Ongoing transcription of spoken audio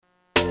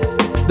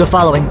The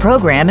following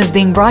program is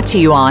being brought to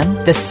you on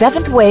the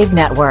Seventh Wave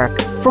Network.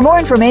 For more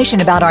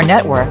information about our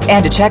network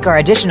and to check our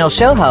additional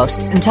show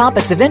hosts and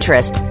topics of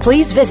interest,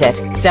 please visit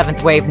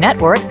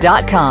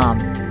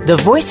seventhwavenetwork.com. The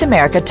Voice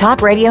America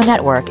Talk Radio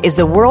Network is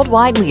the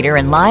worldwide leader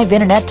in live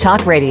Internet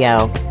talk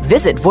radio.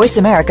 Visit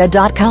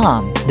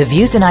voiceamerica.com. The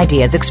views and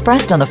ideas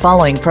expressed on the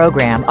following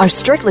program are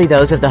strictly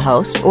those of the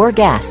host or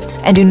guests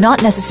and do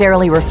not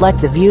necessarily reflect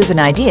the views and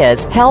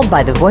ideas held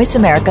by the Voice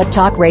America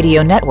Talk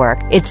Radio Network,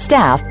 its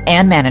staff,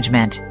 and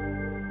management.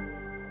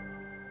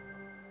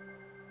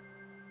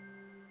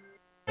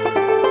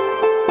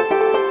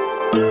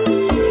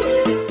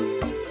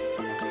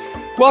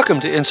 Welcome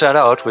to Inside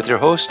Out with your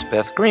host,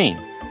 Beth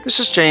Green. This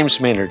is James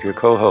Maynard, your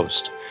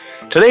co-host.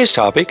 Today's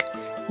topic,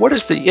 what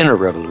is the inner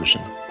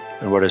revolution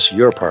and what is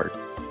your part?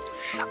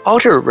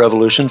 Outer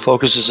revolution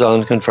focuses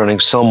on confronting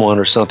someone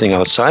or something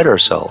outside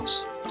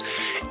ourselves.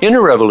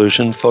 Inner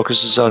revolution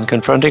focuses on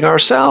confronting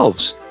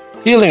ourselves,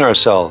 healing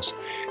ourselves,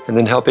 and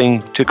then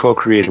helping to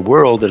co-create a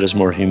world that is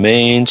more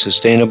humane,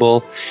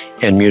 sustainable,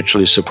 and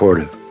mutually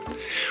supportive.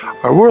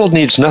 Our world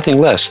needs nothing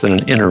less than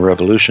an inner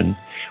revolution.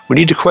 We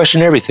need to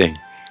question everything.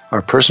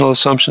 Our personal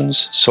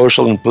assumptions,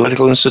 social and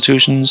political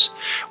institutions,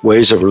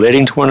 ways of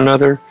relating to one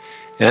another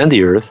and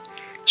the earth,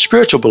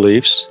 spiritual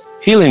beliefs,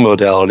 healing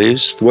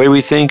modalities, the way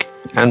we think,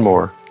 and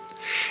more.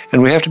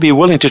 And we have to be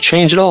willing to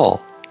change it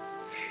all.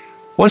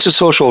 Once a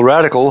social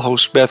radical,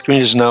 host Beth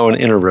Green is now an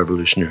inner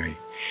revolutionary,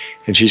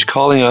 and she's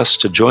calling us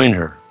to join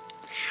her.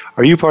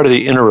 Are you part of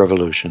the inner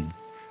revolution?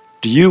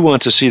 Do you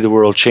want to see the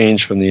world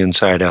change from the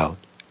inside out?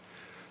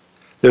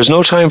 There's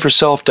no time for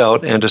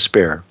self-doubt and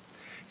despair.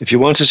 If you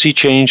want to see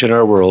change in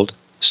our world,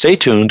 stay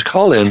tuned,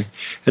 call in,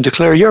 and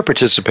declare your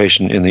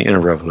participation in the inner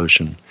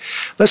revolution.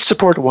 Let's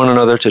support one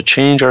another to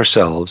change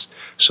ourselves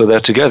so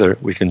that together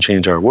we can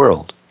change our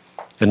world.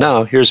 And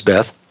now, here's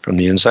Beth from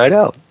the inside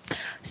out.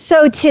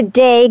 So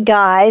today,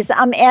 guys,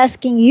 I'm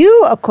asking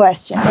you a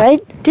question, right?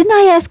 Didn't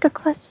I ask a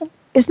question?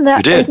 Isn't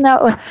that? You did.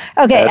 Okay,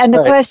 That's and the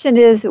right. question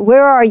is,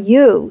 where are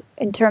you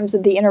in terms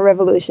of the inner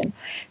revolution?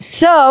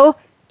 So,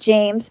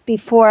 James,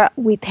 before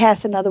we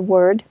pass another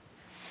word,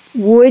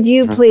 would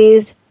you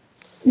please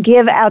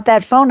give out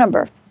that phone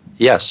number?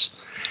 Yes.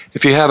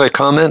 If you have a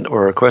comment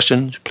or a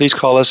question, please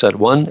call us at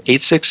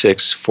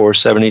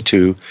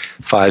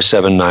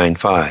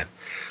 1-866-472-5795.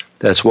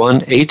 That's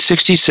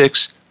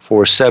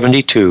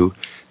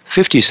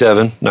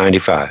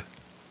 1-866-472-5795.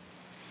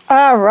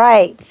 All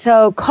right,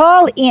 so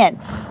call in.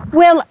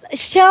 Well,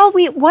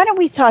 why don't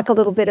we talk a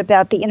little bit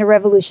about the inner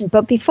revolution?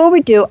 But before we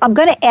do, I'm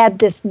going to add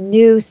this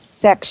new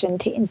section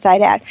to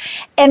Inside Out.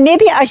 And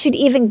maybe I should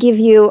even give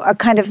you a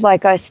kind of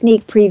like a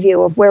sneak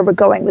preview of where we're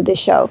going with this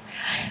show.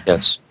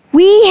 Yes.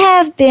 We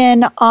have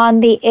been on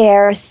the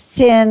air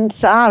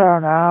since, I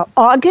don't know,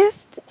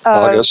 August?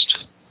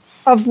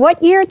 Of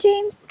what year,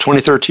 James?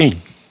 2013.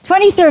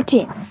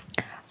 2013.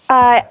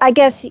 I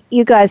guess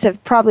you guys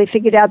have probably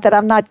figured out that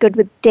I'm not good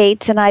with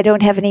dates and I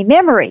don't have any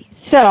memory.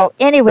 So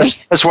anyway.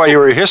 That's why you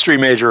were a history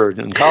major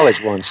in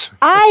college once.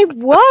 I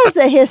was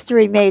a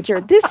history major.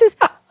 This is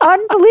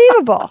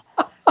unbelievable.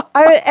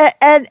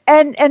 And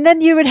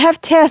then you would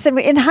have tests. And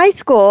in high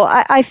school,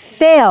 I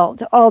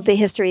failed all the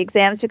history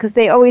exams because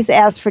they always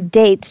asked for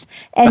dates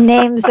and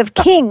names of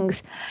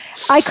kings.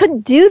 I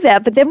couldn't do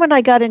that. But then when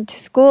I got into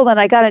school, and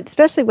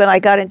especially when I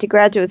got into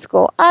graduate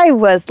school, I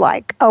was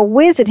like a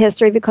whiz at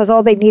history because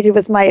all they needed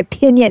was my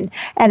opinion.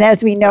 And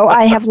as we know,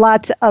 I have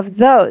lots of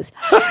those.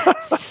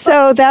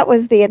 So that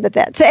was the end of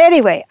that. So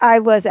anyway, I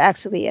was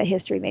actually a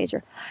history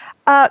major.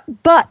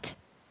 But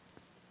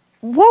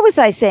what was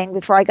I saying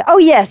before I got? Oh,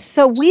 yes.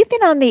 So we've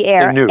been on the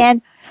air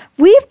and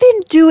we've been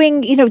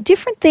doing,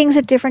 different things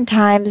at different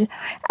times.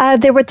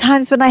 There were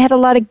times when I had a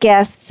lot of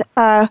guests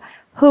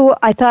who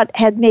I thought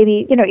had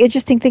maybe,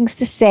 interesting things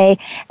to say.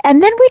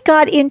 And then we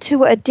got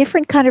into a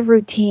different kind of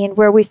routine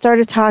where we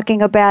started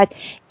talking about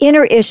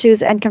inner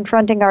issues and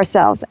confronting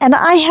ourselves. And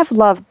I have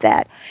loved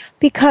that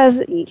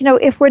because,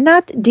 if we're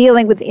not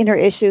dealing with inner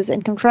issues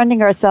and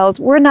confronting ourselves,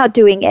 we're not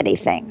doing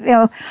anything.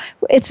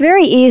 It's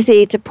very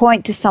easy to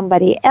point to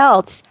somebody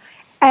else.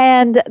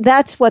 And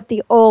that's what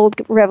the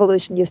old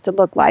revolution used to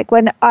look like.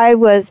 When I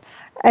was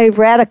a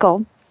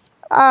radical,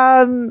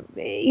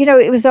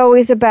 it was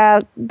always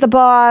about the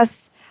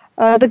boss,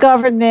 the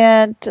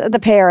government, the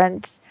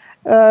parents,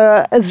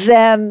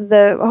 them,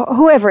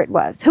 whoever it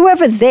was,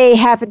 whoever they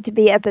happened to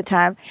be at the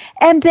time.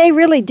 And they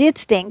really did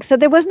stink. So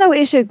there was no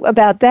issue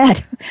about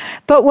that.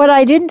 But what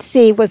I didn't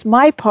see was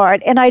my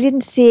part, and I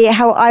didn't see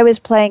how I was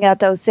playing out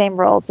those same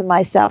roles in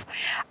myself.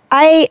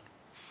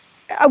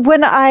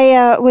 When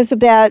I was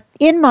about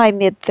in my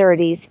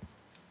mid-30s,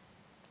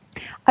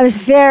 I was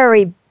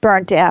very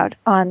burnt out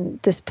on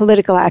this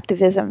political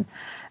activism.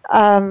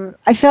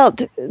 I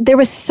felt there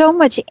was so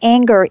much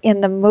anger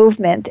in the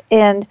movement,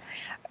 and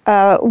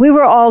we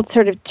were all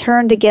sort of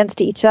turned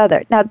against each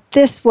other. Now,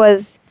 this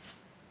was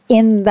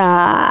in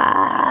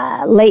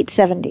the late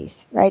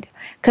 70s, right?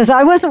 Because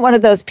I wasn't one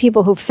of those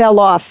people who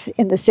fell off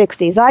in the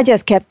 60s. I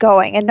just kept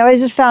going, and I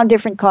just found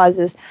different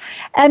causes.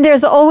 And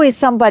there's always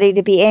somebody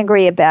to be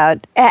angry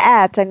about,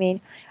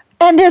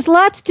 And there's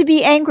lots to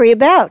be angry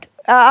about.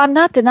 I'm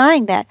not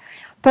denying that.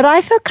 But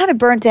I felt kind of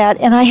burnt out,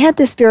 and I had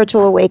this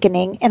spiritual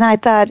awakening, and I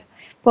thought,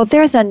 well,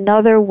 there's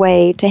another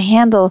way to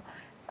handle,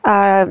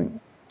 the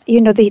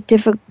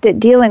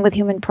dealing with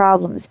human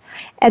problems.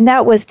 And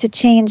that was to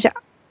change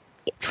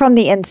from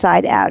the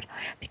inside out.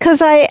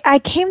 Because I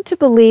came to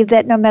believe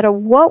that no matter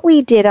what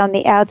we did on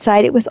the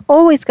outside, it was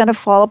always going to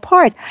fall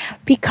apart.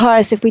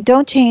 Because if we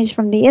don't change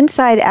from the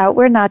inside out,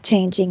 we're not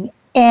changing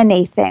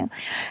anything.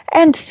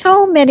 And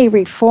so many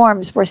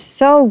reforms were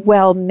so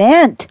well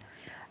meant,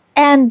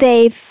 and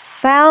they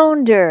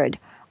foundered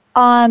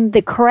on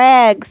the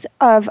crags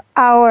of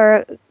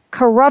our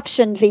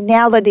corruption,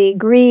 venality,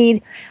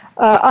 greed,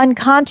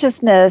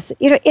 unconsciousness.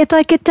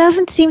 It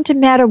doesn't seem to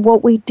matter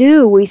what we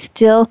do, we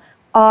still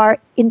are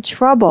in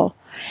trouble.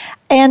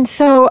 And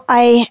so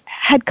I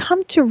had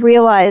come to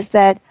realize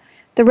that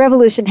the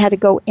revolution had to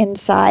go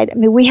inside. I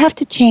mean, we have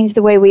to change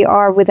the way we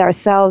are with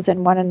ourselves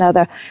and one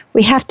another.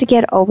 We have to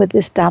get over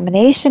this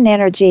domination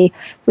energy.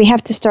 We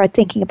have to start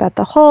thinking about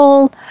the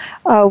whole.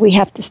 We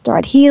have to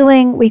start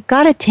healing. We've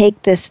got to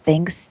take this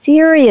thing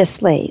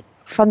seriously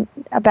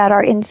about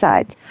our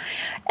insides.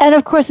 And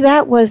of course,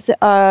 that was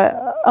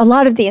a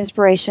lot of the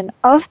inspiration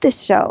of the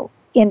show,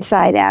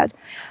 Inside Out.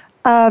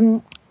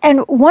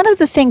 And one of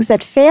the things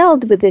that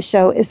failed with this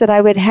show is that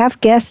I would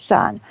have guests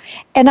on,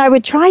 and I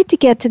would try to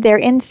get to their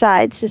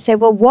insides to say,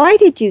 well, why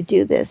did you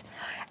do this?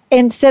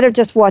 Instead of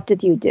just, what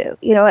did you do?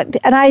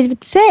 And I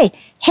would say,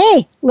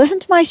 hey, listen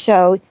to my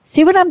show,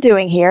 see what I'm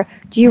doing here.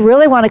 Do you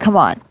really want to come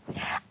on?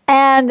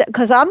 And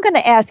because I'm going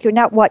to ask you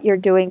not what you're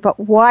doing, but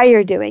why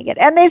you're doing it.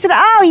 And they said,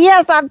 oh,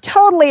 yes, I'm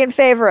totally in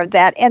favor of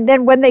that. And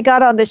then when they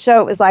got on the show,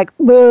 it was like,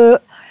 bleh.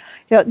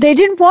 They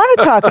didn't want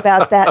to talk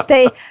about that.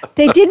 They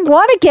didn't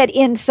want to get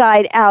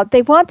inside out.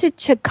 They wanted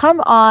to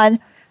come on.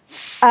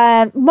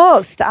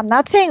 Most, I'm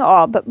not saying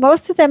all, but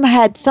most of them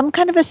had some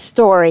kind of a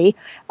story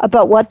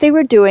about what they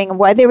were doing and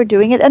why they were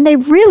doing it, and they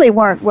really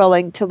weren't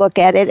willing to look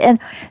at it. And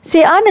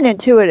see, I'm an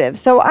intuitive,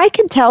 so I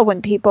can tell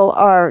when people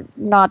are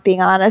not being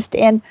honest,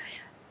 and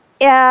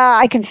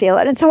I can feel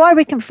it. And so I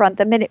would confront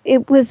them. And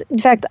it was, in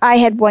fact, I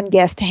had one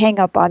guest hang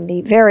up on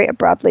me very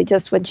abruptly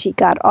just when she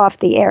got off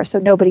the air, so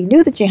nobody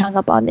knew that she hung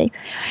up on me.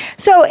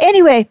 So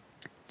anyway,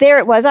 there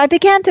it was. I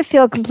began to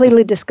feel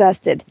completely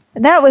disgusted.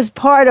 And that was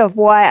part of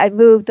why I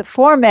moved the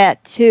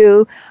format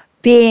to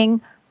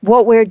being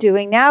what we're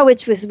doing now,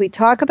 which was we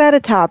talk about a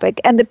topic,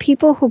 and the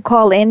people who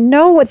call in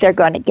know what they're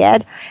going to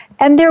get,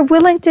 and they're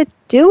willing to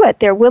do it.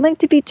 They're willing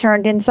to be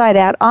turned inside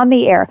out on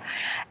the air.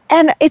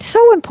 And it's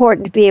so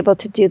important to be able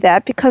to do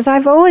that, because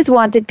I've always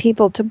wanted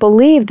people to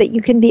believe that you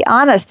can be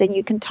honest and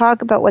you can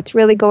talk about what's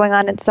really going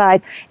on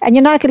inside, and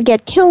you're not going to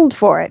get killed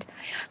for it.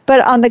 But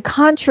on the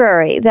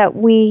contrary, that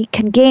we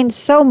can gain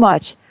so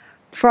much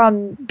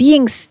from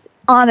being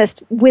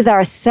honest with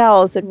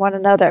ourselves and one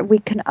another. We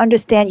can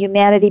understand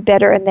humanity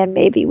better, and then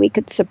maybe we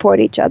could support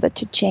each other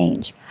to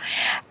change.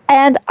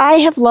 And I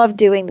have loved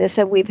doing this,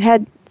 and we've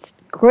had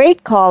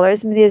great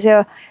callers. I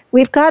mean,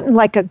 we've gotten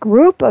like a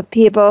group of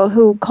people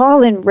who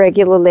call in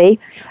regularly,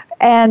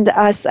 and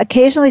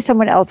occasionally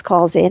someone else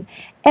calls in.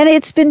 And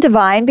it's been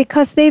divine,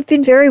 because they've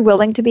been very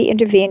willing to be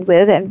intervened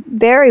with and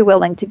very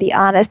willing to be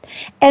honest.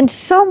 And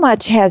so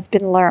much has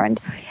been learned.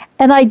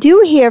 And I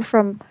do hear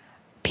from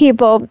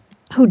people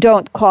who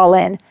don't call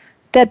in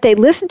that they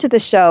listen to the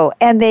show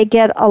and they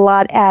get a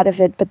lot out of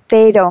it, but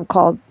they don't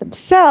call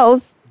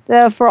themselves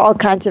for all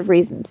kinds of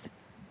reasons.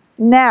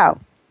 Now,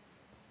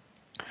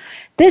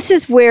 this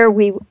is where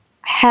we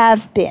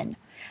have been.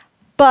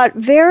 But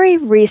very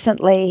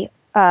recently,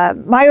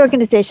 my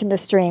organization, The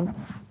Stream,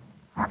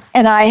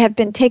 and I have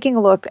been taking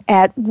a look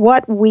at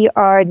what we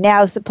are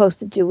now supposed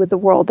to do with the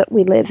world that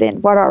we live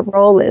in, what our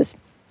role is.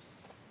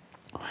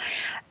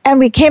 And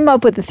we came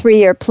up with a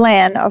 3-year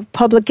plan of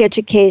public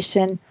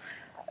education,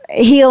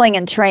 healing,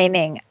 and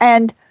training.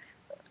 And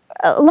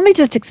let me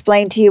just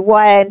explain to you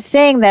why I'm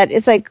saying that.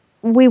 It's like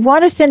we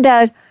want to send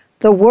out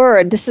the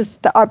word. This is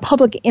our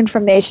public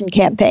information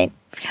campaign,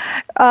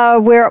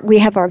 where we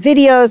have our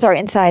videos, our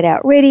Inside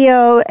Out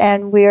radio,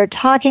 and we're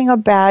talking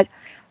about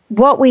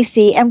what we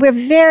see, and we're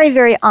very,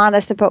 very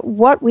honest about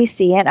what we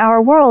see in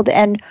our world.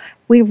 And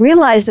we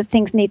realize that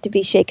things need to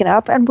be shaken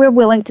up, and we're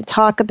willing to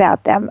talk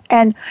about them.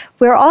 And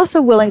we're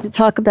also willing to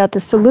talk about the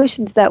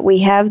solutions that we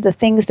have, the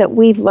things that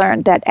we've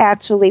learned that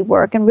actually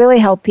work and really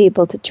help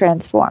people to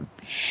transform.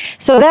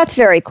 So that's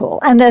very cool.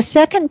 And the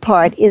second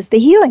part is the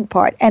healing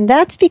part. And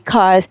that's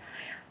because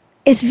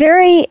it's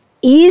very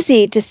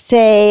easy to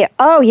say,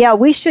 oh, yeah,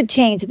 we should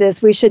change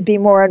this. We should be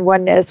more in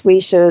oneness. We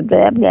should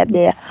blah, blah,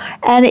 blah.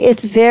 And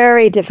it's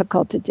very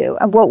difficult to do.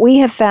 And what we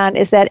have found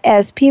is that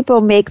as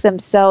people make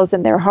themselves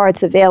and their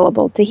hearts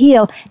available to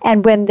heal,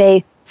 and when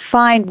they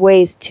find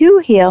ways to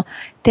heal,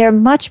 they're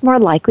much more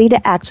likely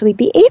to actually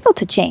be able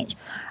to change.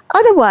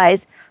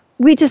 Otherwise,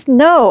 we just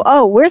know,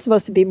 oh, we're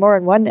supposed to be more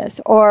in oneness,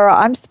 or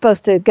I'm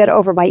supposed to get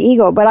over my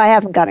ego, but I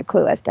haven't got a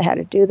clue as to how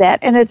to do that.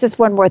 And it's just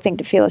one more thing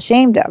to feel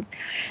ashamed of.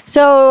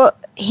 So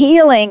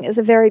healing is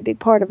a very big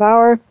part of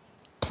our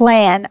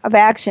plan of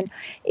action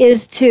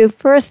is to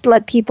first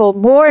let people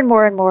more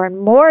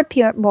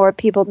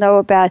people know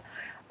about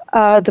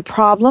the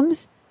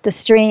problems, the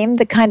stream,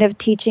 the kind of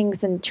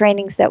teachings and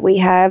trainings that we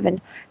have,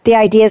 and the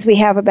ideas we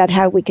have about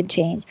how we can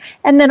change.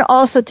 And then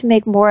also to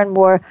make more and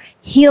more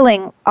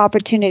healing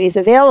opportunities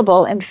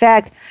available. In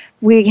fact,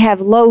 we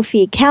have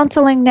low-fee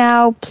counseling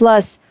now,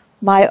 plus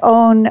my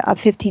own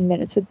 15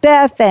 Minutes with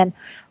Beth, and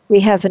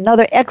we have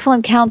another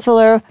excellent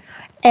counselor,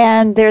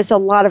 and there's a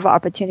lot of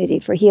opportunity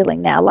for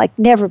healing now, like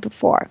never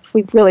before, if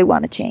we really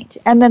want to change.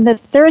 And then the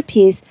third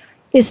piece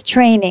is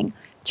training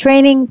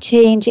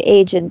change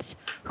agents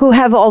who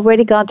have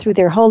already gone through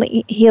their whole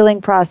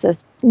healing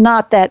process,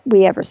 not that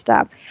we ever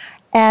stop,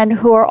 and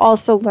who are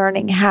also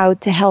learning how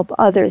to help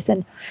others.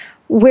 And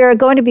we're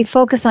going to be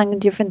focusing on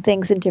different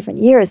things in different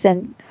years,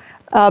 and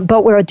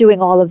but we're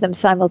doing all of them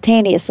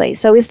simultaneously.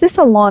 So is this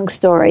a long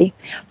story?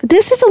 But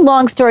this is a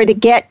long story to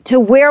get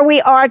to where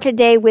we are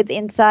today with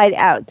Inside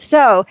Out.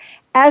 So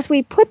as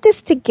we put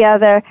this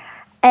together,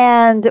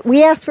 and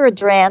we asked for a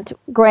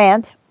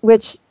grant,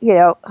 which,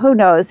 who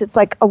knows? It's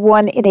like a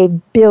 1 in a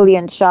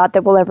billion shot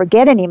that we'll ever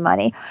get any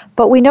money.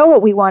 But we know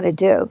what we want to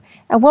do.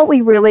 And what we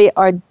really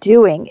are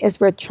doing is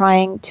we're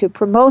trying to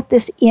promote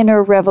this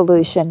inner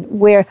revolution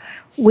where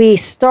we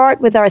start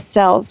with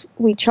ourselves.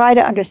 We try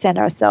to understand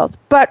ourselves.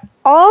 But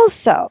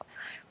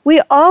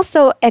we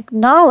also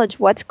acknowledge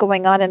what's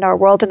going on in our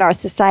world and our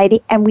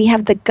society, and we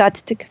have the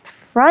guts to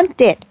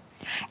confront it.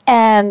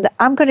 And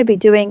I'm going to be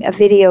doing a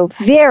video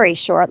very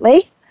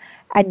shortly,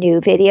 a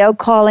new video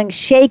calling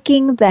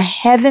Shaking the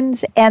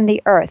Heavens and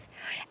the Earth.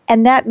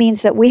 And that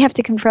means that we have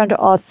to confront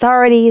all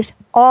authorities,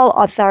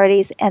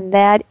 and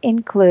that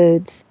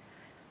includes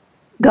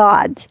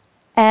God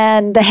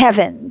and the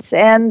heavens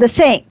and the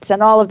saints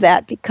and all of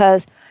that,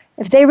 because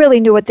if they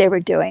really knew what they were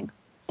doing,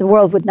 the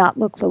world would not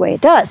look the way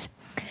it does.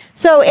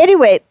 So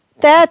anyway,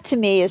 that to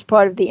me is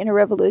part of the inner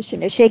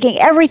revolution, is shaking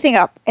everything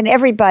up and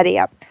everybody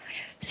up.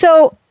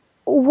 So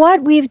what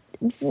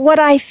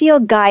I feel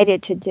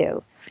guided to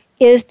do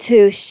is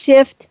to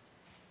shift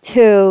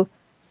to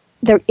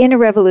the inner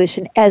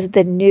revolution as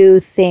the new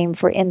theme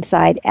for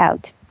Inside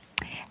Out.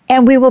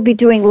 And we will be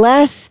doing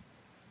less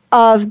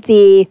of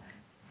the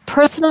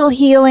personal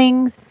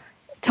healings,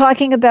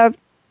 talking about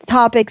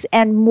topics,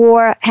 and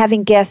more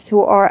having guests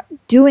who are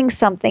doing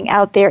something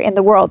out there in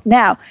the world.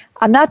 Now,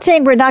 I'm not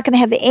saying we're not going to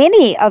have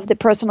any of the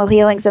personal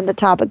healings and the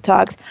topic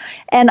talks,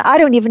 and I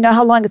don't even know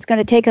how long it's going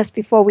to take us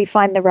before we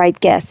find the right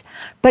guests.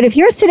 But if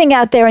you're sitting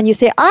out there and you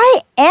say,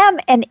 I am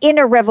an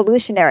inner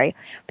revolutionary,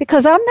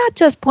 because I'm not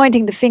just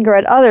pointing the finger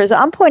at others,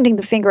 I'm pointing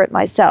the finger at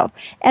myself.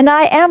 And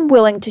I am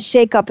willing to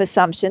shake up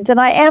assumptions,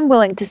 and I am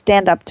willing to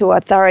stand up to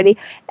authority,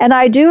 and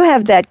I do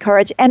have that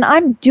courage, and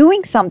I'm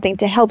doing something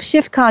to help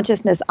shift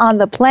consciousness on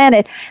the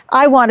planet.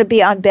 I want to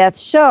be on Beth's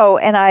show,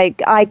 and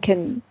I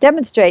can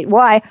demonstrate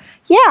why.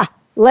 Yeah,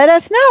 let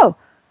us know.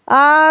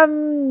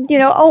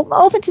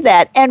 Open to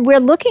that. And we're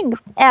looking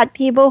at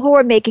people who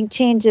are making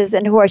changes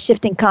and who are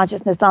shifting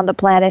consciousness on the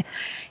planet.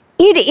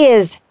 It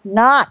is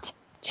not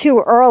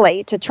too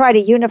early to try to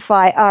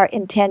unify our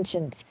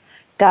intentions,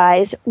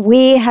 guys.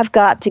 We have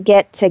got to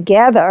get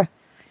together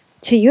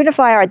to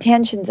unify our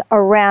attentions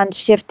around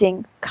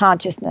shifting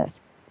consciousness,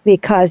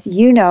 because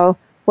you know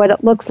what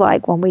it looks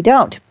like when we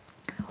don't.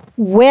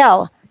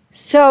 Well,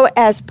 so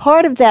as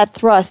part of that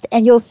thrust,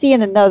 and you'll see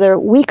in another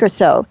week or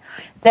so,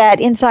 that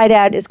Inside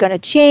Out is going to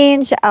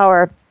change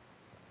we're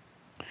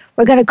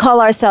going to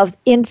call ourselves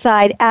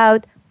Inside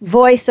Out,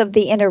 Voice of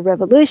the Inner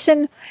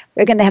Revolution.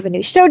 We're going to have a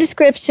new show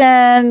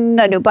description,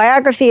 a new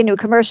biography, a new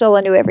commercial,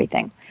 a new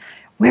everything.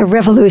 We're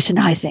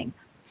revolutionizing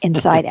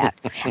Inside Out.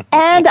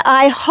 And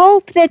I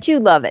hope that you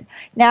love it.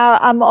 Now,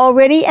 I'm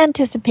already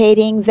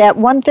anticipating that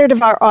 1/3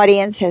 of our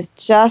audience has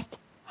just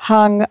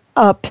hung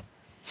up.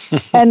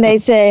 And they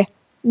say,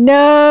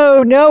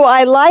 no,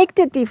 I liked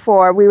it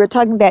before. We were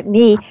talking about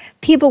me.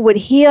 People would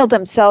heal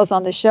themselves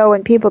on the show,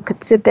 and people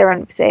could sit there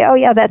and say, oh,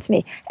 yeah, that's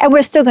me. And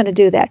we're still going to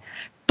do that.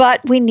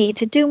 But we need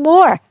to do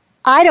more.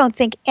 I don't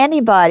think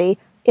anybody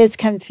is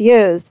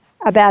confused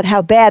about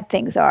how bad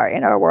things are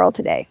in our world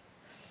today.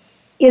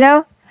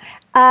 The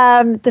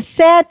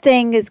sad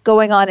thing is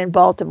going on in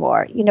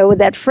Baltimore.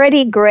 That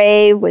Freddie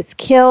Gray was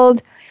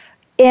killed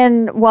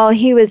while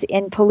he was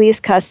in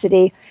police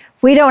custody.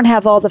 We don't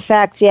have all the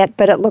facts yet,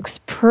 but it looks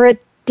pretty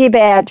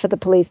bad for the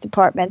police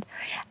department.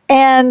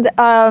 And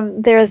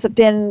there's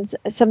been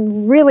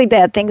some really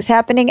bad things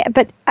happening.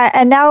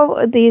 And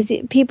now these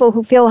people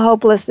who feel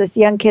hopeless, these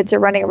young kids, are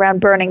running around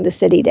burning the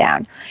city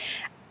down.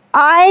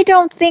 I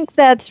don't think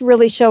that's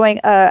really showing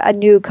a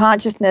new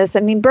consciousness. I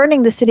mean,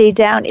 burning the city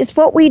down is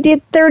what we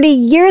did 30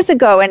 years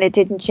ago, and it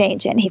didn't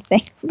change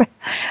anything.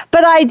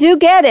 But I do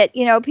get it.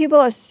 People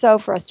are so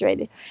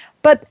frustrated.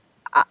 But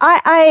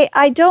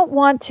I don't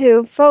want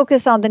to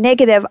focus on the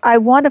negative. I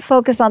want to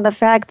focus on the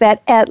fact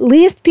that at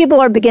least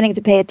people are beginning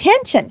to pay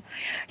attention.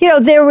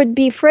 There would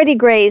be Freddie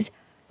Grays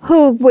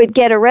who would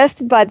get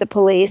arrested by the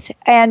police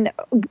and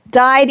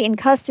died in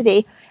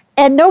custody,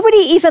 and nobody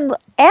even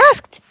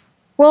asked,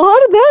 well, how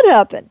did that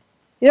happen?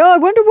 I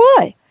wonder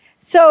why.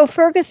 So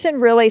Ferguson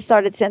really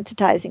started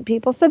sensitizing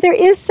people. So there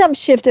is some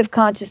shift of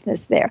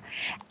consciousness there.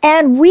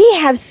 And we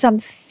have some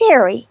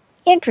very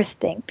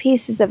interesting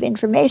pieces of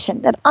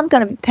information that I'm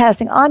going to be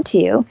passing on to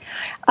you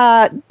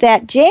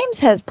that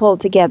James has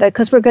pulled together,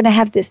 because we're going to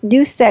have this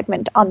new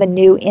segment on the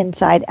new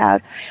Inside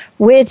Out,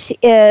 which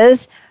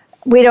is,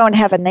 we don't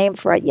have a name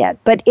for it yet,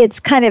 but it's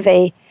kind of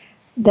the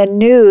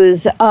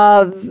news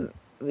of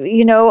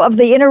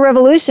the inner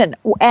revolution.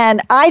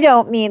 And I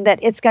don't mean that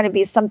it's going to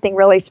be something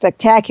really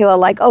spectacular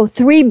like,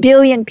 3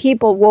 billion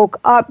people woke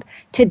up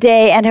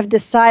today and have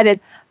decided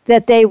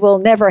that they will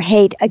never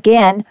hate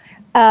again.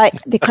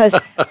 Because,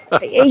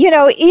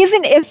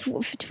 even if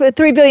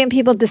 3 billion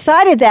people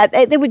decided that,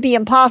 it would be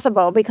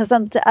impossible, because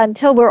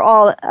until we're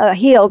all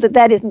healed,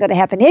 that isn't going to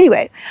happen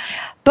anyway.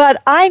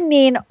 But I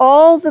mean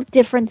all the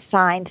different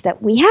signs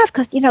that we have.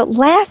 Because,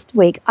 last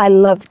week, I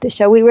loved the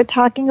show. We were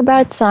talking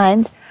about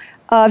signs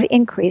of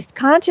increased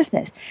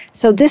consciousness.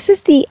 So this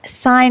is the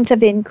signs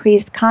of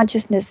increased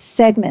consciousness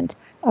segment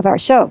of our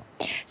show.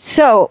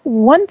 So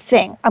one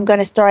thing I'm going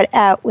to start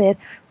out with,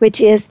 which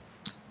is,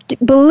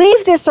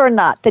 believe this or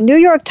not, the New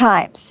York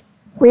Times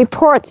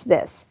reports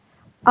this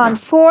on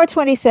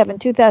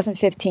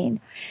 4/27/2015,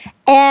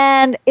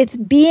 and it's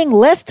being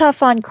less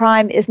tough on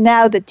crime is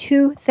now the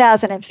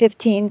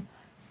 2015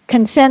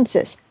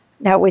 consensus.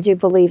 Now, would you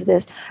believe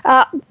this?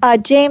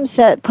 James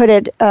put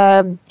it,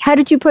 how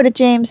did you put it,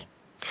 James?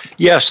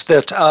 Yes,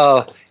 that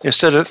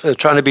instead of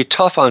trying to be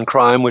tough on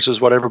crime, which is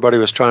what everybody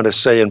was trying to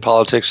say in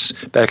politics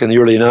back in the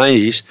early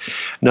 90s,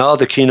 now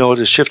the keynote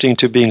is shifting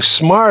to being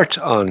smart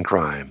on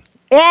crime.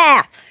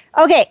 Yeah.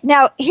 Okay,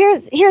 now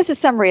here's a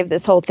summary of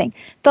this whole thing.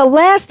 The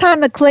last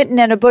time a Clinton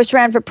and a Bush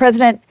ran for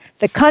president,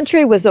 the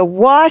country was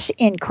awash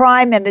in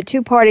crime, and the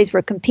two parties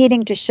were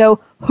competing to show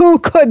who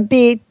could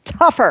be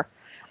tougher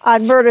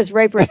on murders,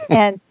 rapists,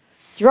 and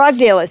drug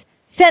dealers.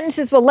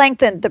 Sentences were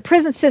lengthened, the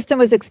prison system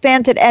was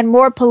expanded, and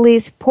more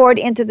police poured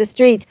into the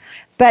streets.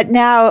 But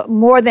now,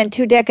 more than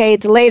 2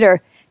 decades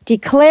later,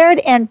 declared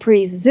and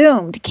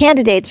presumed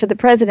candidates for the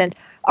president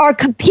are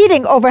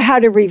competing over how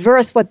to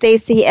reverse what they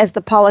see as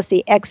the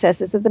policy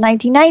excesses of the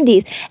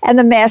 1990s and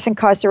the mass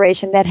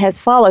incarceration that has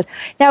followed.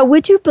 Now,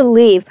 would you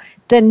believe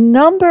the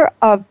number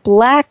of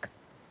black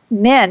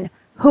men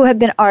who have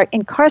been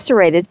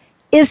incarcerated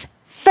is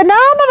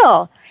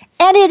phenomenal,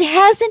 and it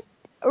hasn't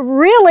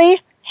really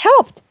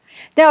helped.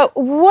 Now,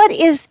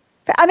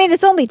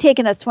 it's only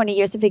taken us 20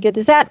 years to figure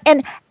this out,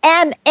 and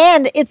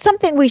it's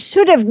something we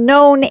should have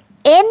known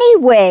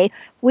anyway.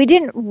 We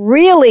didn't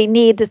really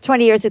need this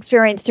 20 years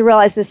experience to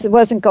realize this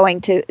wasn't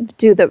going to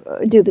do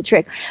the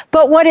trick.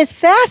 But what is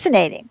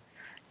fascinating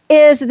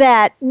is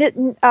that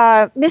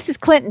Mrs.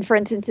 Clinton, for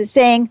instance, is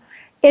saying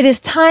it is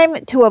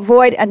time to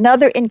avoid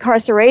another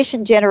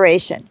incarceration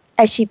generation,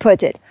 as she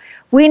put it.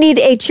 We need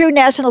a true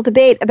national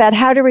debate about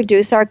how to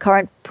reduce our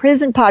current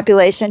prison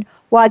population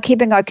while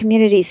keeping our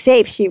communities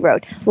safe, she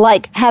wrote.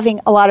 Like having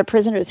a lot of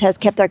prisoners has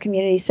kept our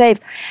communities safe.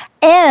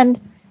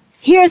 And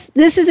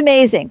this is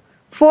amazing.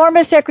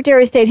 Former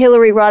Secretary of State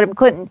Hillary Rodham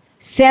Clinton,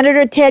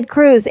 Senator Ted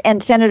Cruz,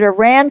 and Senator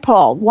Rand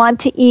Paul want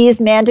to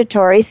ease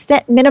mandatory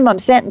minimum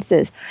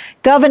sentences.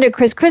 Governor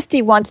Chris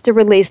Christie wants to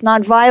release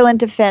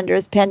nonviolent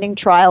offenders pending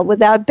trial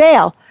without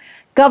bail.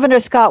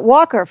 Governor Scott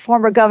Walker,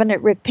 former Governor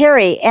Rick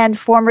Perry, and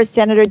former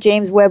Senator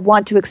James Webb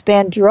want to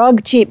expand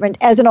drug treatment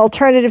as an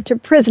alternative to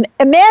prison.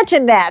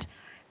 Imagine that.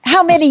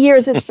 How many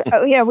years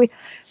we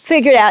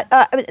figured out,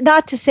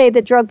 not to say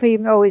that drug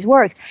treatment always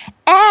works.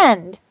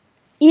 And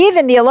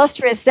even the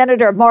illustrious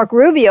Senator Mark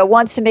Rubio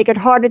wants to make it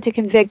harder to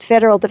convict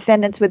federal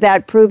defendants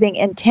without proving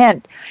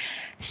intent.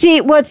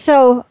 See, what's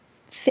so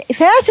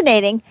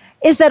fascinating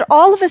is that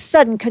all of a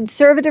sudden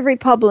conservative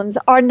Republicans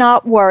are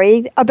not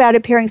worried about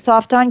appearing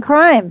soft on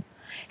crime.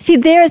 See,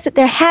 there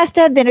has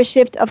to have been a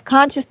shift of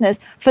consciousness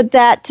for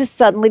that to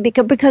suddenly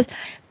become, because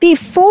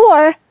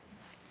before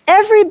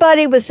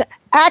everybody was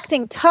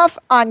acting tough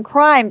on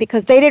crime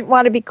because they didn't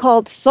want to be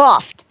called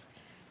soft.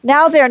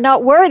 Now they're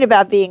not worried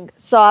about being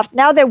soft.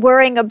 Now they're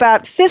worrying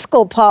about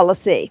fiscal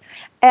policy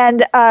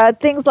and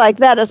things like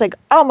that. It's like,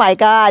 oh my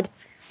God,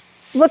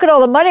 look at all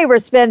the money we're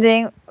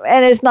spending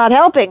and it's not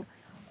helping.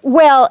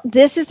 Well,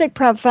 this is a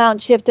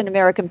profound shift in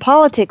American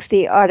politics,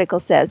 the article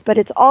says, but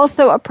it's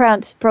also a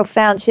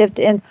profound shift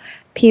in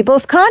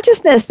people's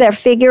consciousness. They're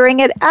figuring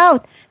it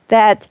out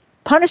that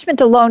punishment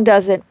alone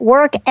doesn't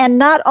work, and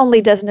not only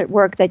doesn't it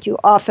work, that you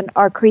often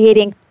are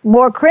creating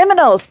more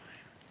criminals.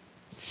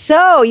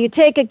 So you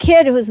take a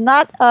kid who's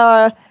not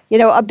a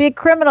big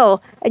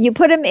criminal, and you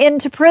put him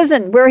into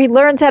prison where he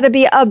learns how to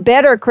be a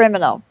better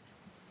criminal.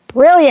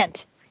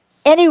 Brilliant.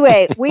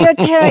 Anyway, we are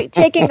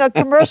taking a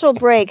commercial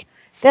break.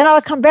 Then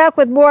I'll come back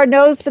with more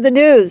Nose for the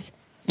News.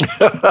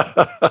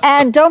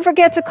 And don't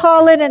forget to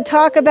call in and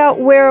talk about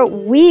where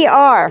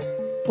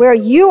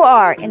you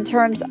are in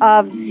terms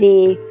of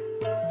the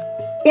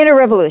inner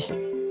revolution.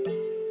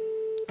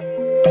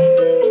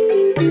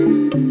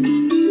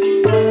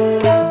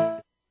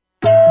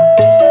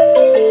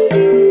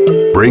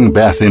 Bring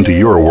Beth into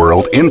your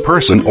world in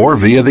person or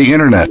via the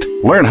internet.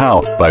 Learn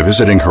how by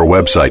visiting her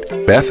website,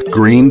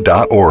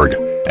 bethgreen.org.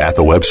 At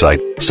the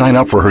website, sign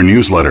up for her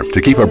newsletter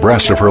to keep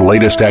abreast of her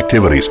latest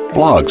activities,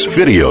 blogs,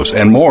 videos,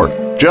 and more.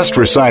 Just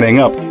for signing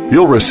up,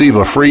 you'll receive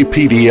a free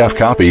PDF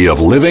copy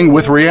of Living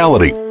with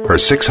Reality, her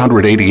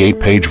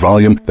 688-page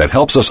volume that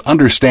helps us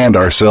understand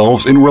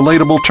ourselves in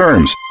relatable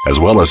terms, as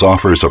well as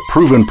offers a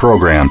proven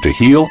program to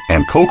heal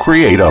and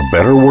co-create a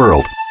better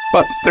world.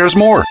 But there's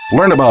more.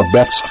 Learn about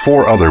Beth's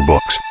 4 other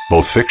books,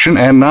 both fiction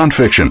and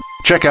nonfiction.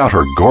 Check out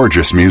her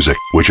gorgeous music,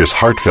 which is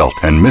heartfelt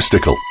and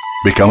mystical.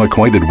 Become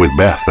acquainted with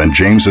Beth and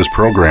James's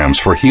programs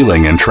for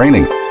healing and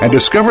training, and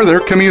discover their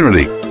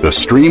community, the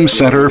Stream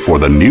Center for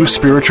the New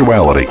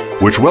Spirituality,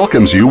 which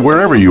welcomes you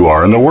wherever you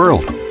are in the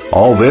world.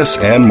 All this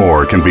and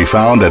more can be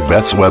found at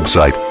Beth's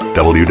website,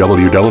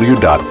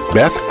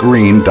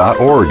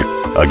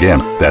 www.bethgreen.org. Again,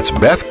 that's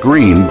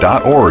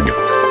bethgreen.org.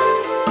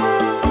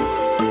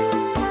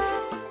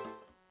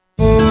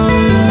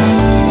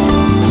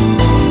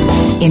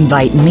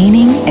 Invite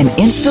meaning and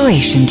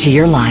inspiration to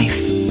your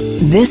life.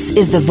 This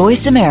is the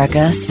Voice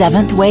America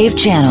 7th Wave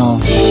Channel.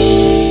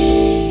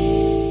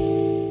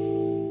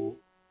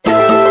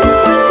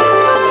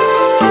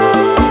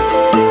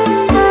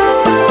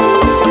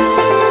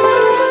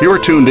 You're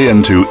tuned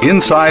in to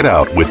Inside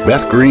Out with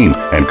Beth Green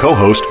and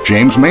co-host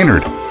James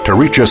Maynard. To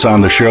reach us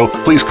on the show,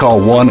 please call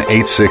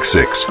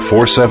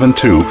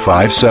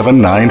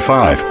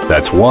 1-866-472-5795.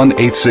 That's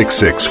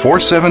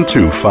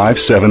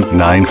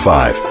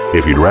 1-866-472-5795.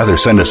 If you'd rather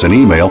send us an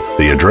email,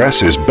 the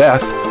address is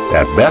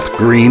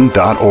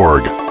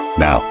beth@bethgreen.org.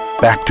 Now,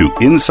 back to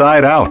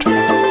Inside Out.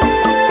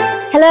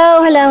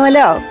 Hello.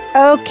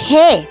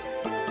 Okay,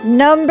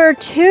 number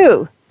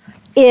 2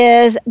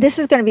 is, this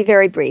is going to be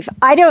very brief.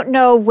 I don't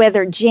know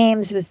whether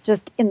James was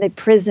just in the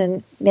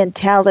prison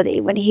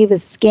mentality when he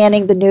was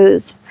scanning the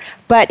news,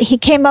 but he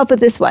came up with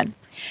this one.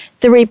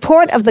 The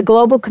report of the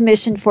Global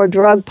Commission for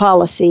Drug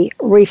Policy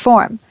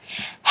Reform.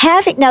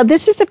 Now,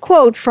 this is a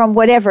quote from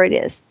whatever it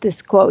is.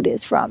 This quote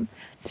is from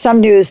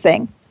some news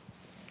thing.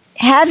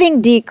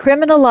 Having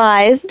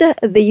decriminalized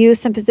the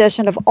use and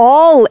possession of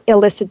all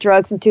illicit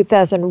drugs in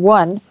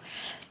 2001,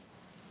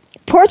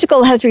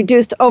 Portugal has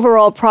reduced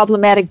overall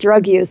problematic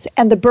drug use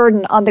and the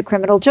burden on the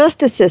criminal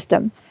justice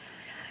system.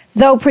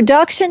 Though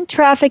production,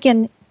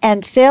 trafficking,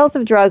 and sales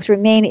of drugs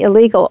remain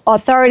illegal,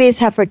 authorities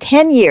have for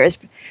 10 years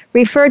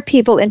referred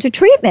people into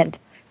treatment.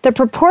 The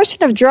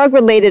proportion of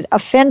drug-related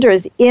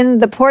offenders in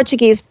the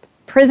Portuguese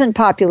prison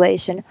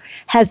population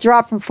has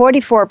dropped from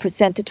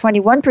 44% to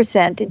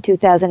 21% in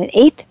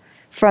 2008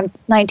 from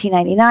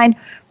 1999.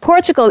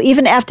 Portugal,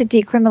 even after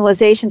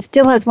decriminalization,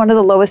 still has one of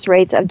the lowest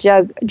rates of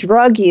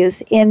drug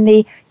use in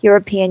the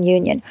European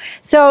Union.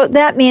 So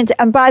that means,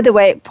 and by the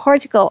way,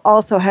 Portugal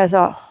also has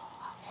a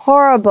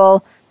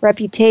horrible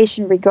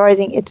reputation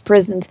regarding its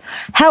prisons.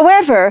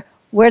 However,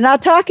 we're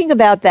not talking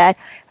about that.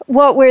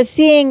 What we're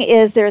seeing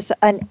is there's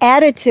an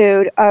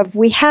attitude of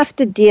we have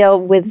to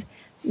deal with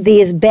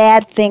these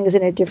bad things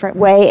in a different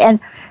way. And,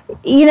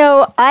 you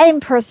know, I'm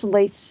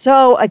personally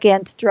so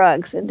against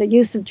drugs and the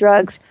use of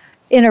drugs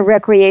in a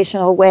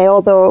recreational way,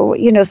 although,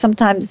 you know,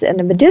 sometimes in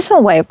a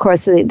medicinal way, of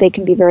course, they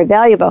can be very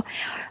valuable.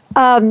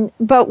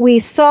 But we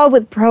saw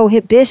with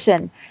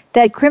prohibition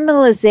that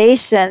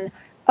criminalization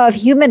of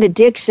human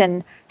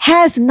addiction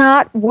has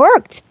not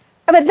worked.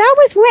 I mean, that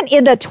was when,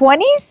 in the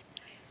 20s?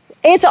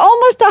 It's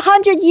almost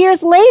 100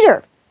 years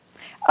later.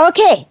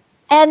 Okay,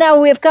 and now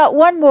we've got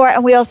one more,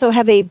 and we also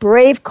have a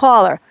brave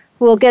caller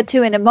who we'll get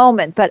to in a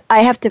moment, but I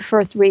have to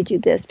first read you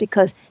this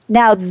because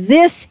now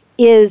this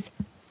is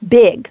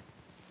big.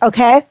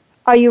 Okay,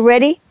 are you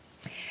ready?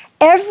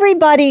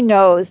 Everybody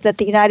knows that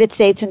the United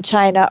States and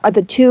China are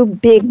the two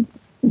big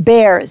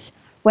bears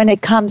when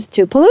it comes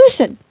to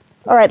pollution,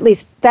 or at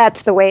least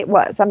that's the way it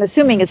was. I'm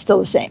assuming it's still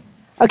the same.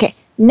 Okay,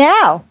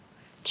 now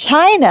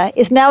China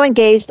is now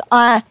engaged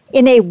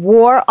in a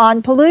war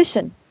on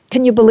pollution.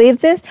 Can you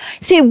believe this?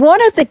 See, one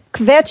of the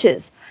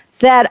kvetches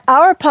that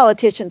our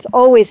politicians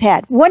always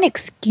had, one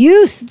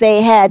excuse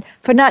they had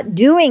for not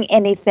doing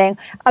anything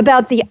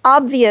about the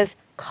obvious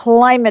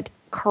climate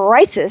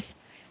crisis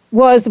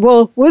was,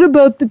 well, what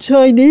about the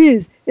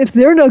Chinese? If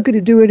they're not going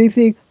to do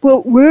anything,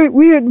 well,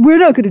 we're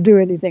not going to do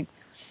anything.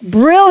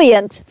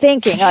 Brilliant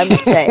thinking, I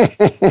would say.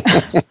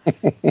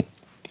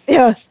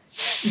 Yeah,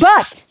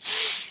 but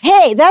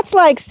hey, that's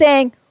like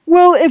saying,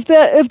 well, if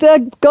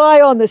that guy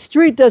on the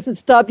street doesn't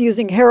stop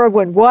using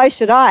heroin, why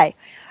should I?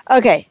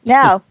 Okay,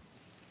 now,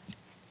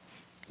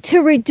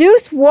 to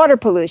reduce water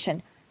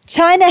pollution,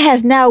 China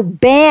has now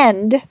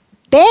banned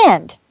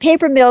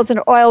paper mills and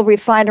oil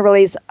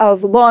refineries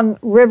along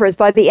rivers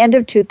by the end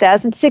of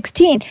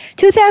 2016.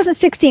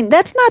 2016,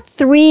 that's not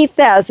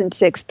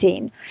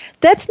 3016.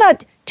 That's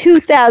not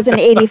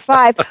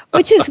 2085,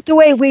 which is the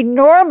way we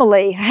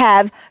normally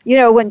have, you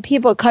know, when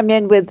people come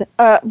in with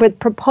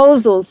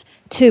proposals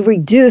to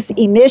reduce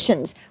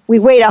emissions. We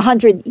wait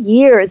 100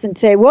 years and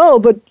say, whoa,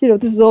 but, you know,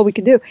 this is all we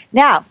can do.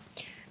 Now,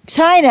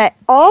 China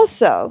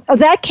also,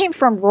 that came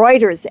from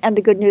Reuters and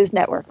the Good News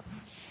Network.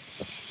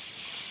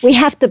 We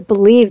have to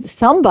believe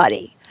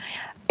somebody.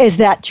 Is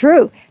that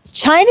true?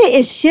 China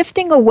is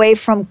shifting away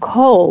from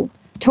coal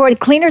toward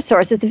cleaner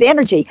sources of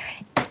energy.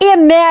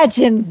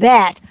 Imagine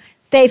that.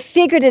 They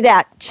figured it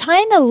out.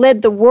 China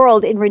led the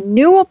world in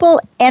renewable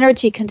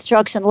energy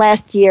construction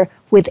last year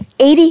with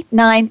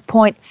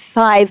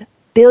 $89.5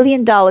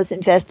 billion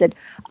invested,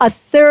 a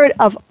third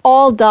of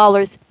all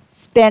dollars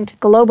spent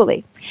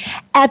globally.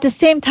 At the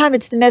same time,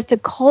 its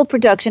domestic coal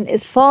production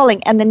is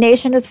falling, and the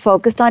nation is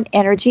focused on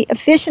energy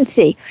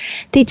efficiency.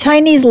 The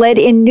Chinese led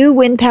in new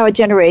wind power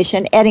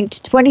generation, adding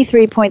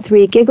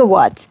 23.3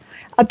 gigawatts,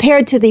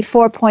 compared to the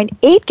 4.8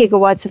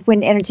 gigawatts of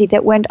wind energy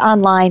that went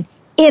online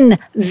in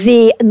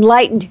the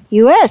enlightened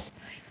U.S.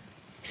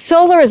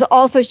 Solar is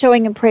also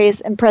showing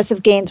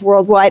impressive gains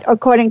worldwide,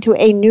 according to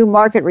a new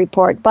market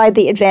report by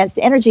the Advanced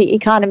Energy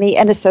Economy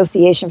and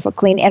Association for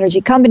Clean Energy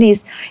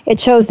Companies. It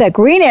shows that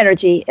green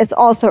energy is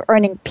also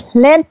earning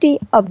plenty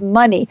of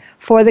money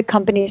for the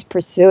companies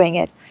pursuing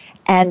it,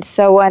 and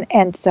so on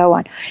and so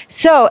on.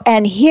 So,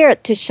 and here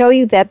to show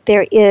you that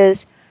there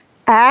is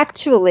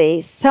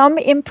actually some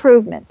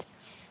improvement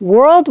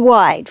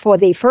worldwide, for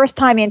the first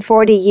time in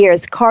 40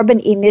 years, carbon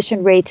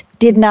emission rates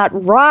did not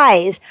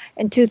rise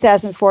in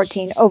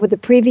 2014 over the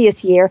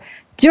previous year,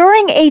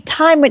 during a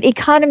time when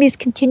economies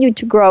continued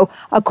to grow,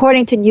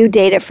 according to new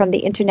data from the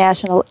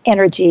International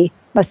Energy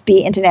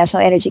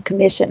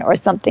Commission or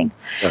something.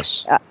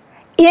 Yes.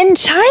 In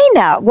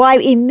China, while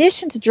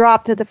emissions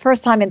dropped for the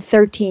first time in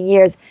 13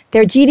 years,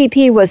 their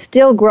GDP was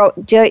still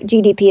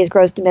GDP as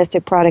gross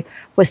domestic product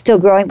was still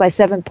growing by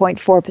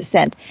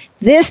 7.4%.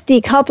 This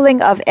decoupling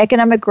of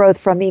economic growth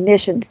from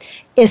emissions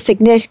is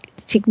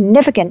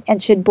significant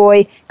and should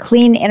buoy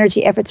clean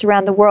energy efforts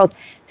around the world.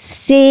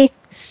 See,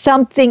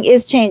 something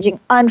is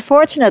changing.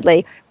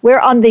 Unfortunately, we're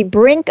on the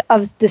brink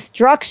of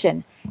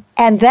destruction,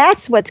 and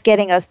that's what's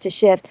getting us to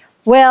shift.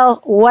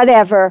 Well,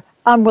 whatever.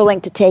 I'm willing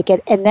to take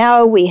it. And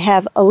now we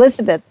have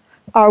Elizabeth,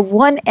 our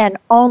one and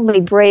only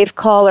brave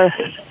caller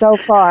so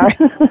far.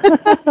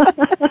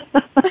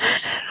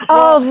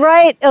 All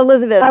right,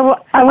 Elizabeth. I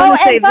want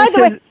to say, and by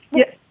the way,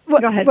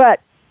 go ahead.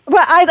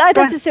 Well, I'd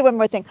like to say one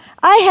more thing.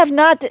 I have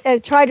not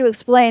tried to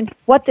explain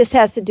what this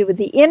has to do with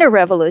the inner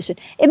revolution.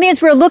 It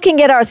means we're looking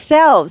at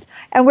ourselves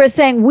and we're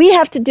saying we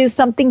have to do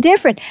something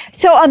different.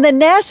 So on the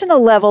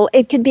national level,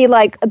 it could be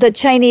like the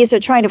Chinese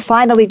are trying to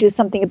finally do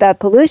something about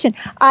pollution.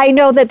 I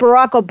know that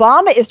Barack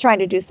Obama is trying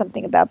to do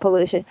something about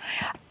pollution.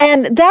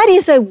 And that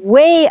is a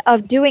way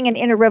of doing an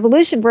inner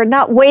revolution. We're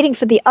not waiting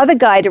for the other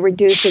guy to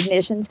reduce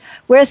emissions.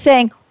 We're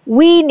saying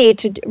we need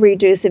to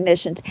reduce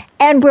emissions.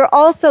 And we're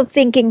also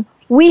thinking,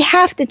 we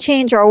have to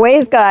change our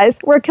ways, guys.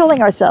 We're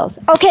killing ourselves.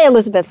 Okay,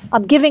 Elizabeth,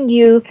 I'm giving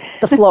you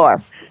the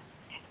floor.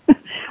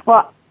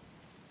 Well,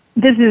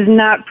 this is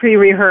not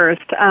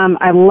pre-rehearsed.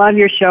 I love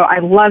your show. I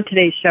love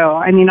today's show.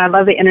 I mean, I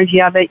love the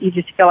energy of it. You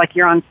just feel like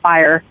you're on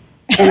fire.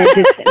 And it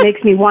just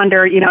makes me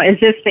wonder, is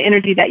this the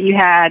energy that you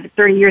had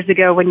 30 years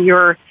ago when you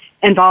were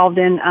involved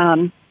in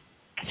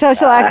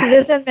social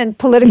activism and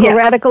political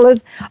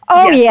radicalism?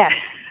 Oh, yes.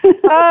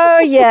 Oh,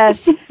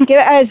 yes.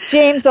 As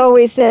James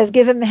always says,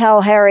 give him hell,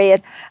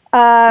 Harriet.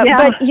 But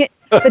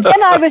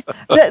then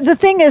the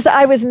thing is,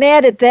 I was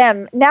mad at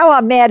them. Now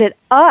I'm mad at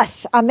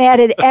us. I'm mad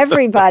at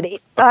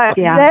everybody.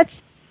 That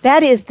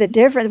is the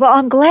difference. Well,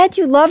 I'm glad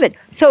you love it.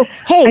 So,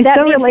 hey,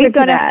 that means we're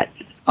going to.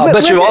 I'll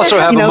bet you also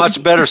have a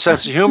much better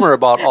sense of humor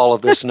about all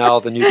of this now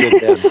than you did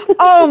then.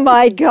 Oh,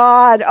 my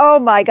God.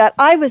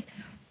 I was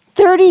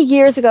 40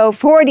 years ago,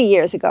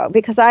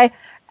 because I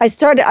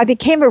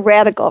became a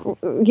radical,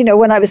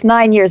 when I was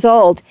 9 years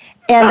old.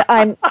 And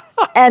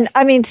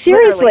I mean,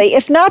 seriously, literally,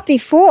 if not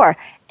before.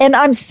 And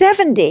I'm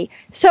 70.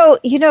 So,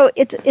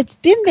 it's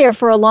been there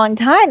for a long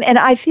time. And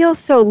I feel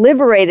so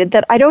liberated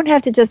that I don't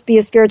have to just be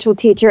a spiritual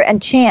teacher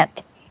and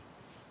chant.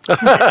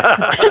 That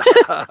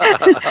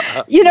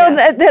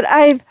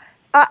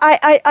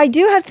I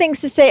do have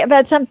things to say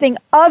about something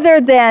other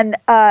than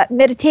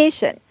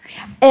meditation.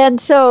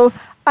 And so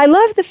I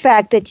love the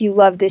fact that you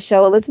love this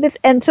show, Elizabeth.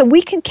 And so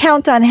we can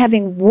count on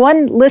having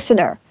one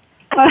listener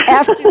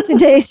after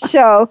today's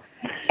show.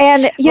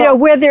 And,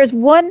 where there's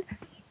one,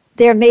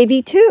 there may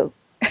be two.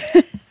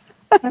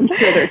 I'm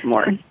sure there's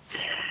more.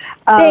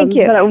 Thank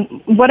you. But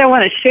what I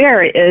want to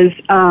share is,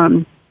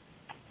 I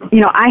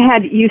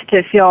had used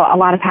to feel a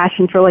lot of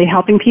passion for really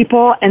helping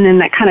people, and then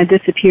that kind of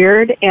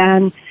disappeared.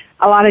 And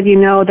a lot of you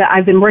know that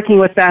I've been working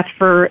with Beth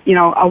for,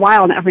 a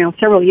while now,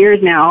 several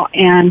years now.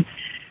 And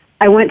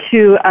I went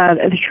to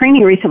the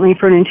training recently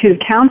for an intuitive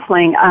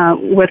counseling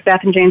with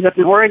Beth and James up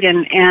in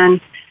Oregon, and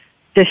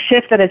the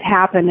shift that has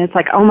happened, it's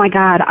like, oh my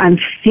God, I'm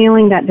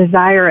feeling that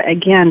desire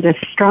again, this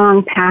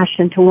strong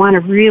passion to want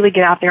to really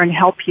get out there and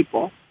help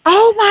people.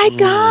 Oh my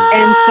God.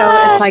 And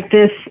so it's like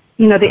this,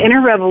 the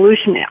inner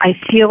revolution I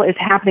feel is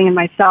happening in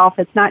myself.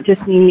 It's not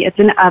just me, it's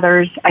in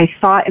others. I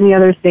saw it in the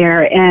others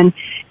there. And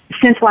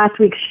since last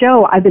week's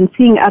show, I've been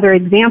seeing other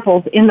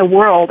examples in the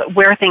world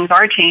where things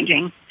are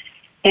changing.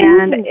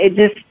 And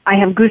I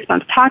have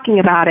goosebumps talking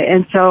about it.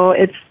 And so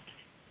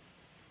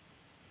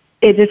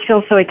it just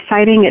feels so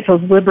exciting. It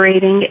feels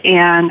liberating,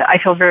 and I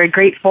feel very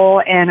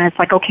grateful. And it's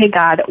like, okay,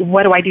 God,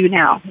 what do I do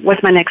now?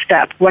 What's my next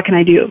step? What can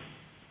I do?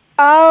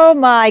 Oh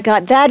my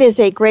God, that is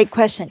a great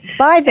question.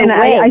 By the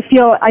way, I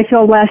feel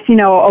less,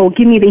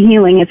 give me the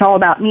healing. It's all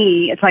about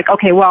me. It's like,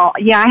 okay, well,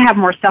 yeah, I have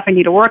more stuff I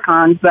need to work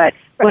on, but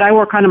what I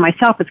work on in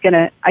myself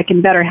I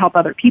can better help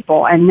other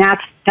people, and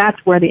that's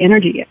where the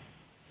energy is.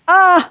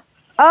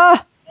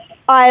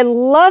 I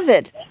love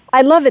it.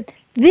 I love it.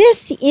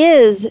 This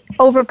is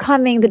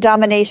overcoming the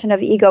domination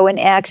of ego in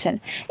action.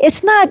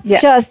 It's not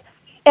just,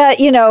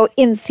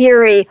 in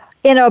theory,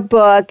 in a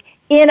book,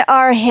 in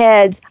our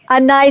heads, a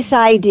nice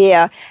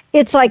idea.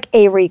 It's like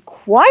a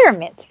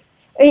requirement.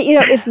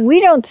 If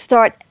we don't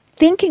start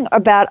thinking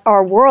about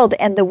our world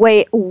and the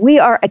way we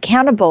are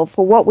accountable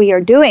for what we are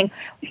doing,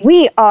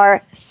 we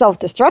are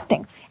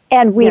self-destructing.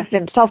 And we've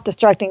been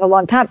self-destructing a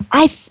long time.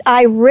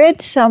 I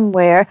read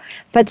somewhere,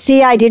 but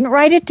see, I didn't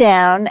write it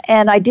down,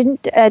 and I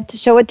didn't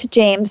show it to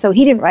James, so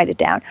he didn't write it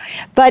down.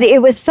 But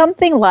it was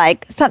something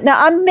like, now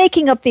I'm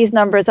making up these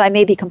numbers, I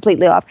may be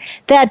completely off,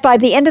 that by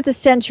the end of the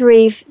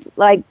century,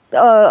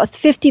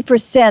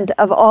 50%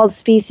 of all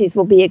species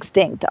will be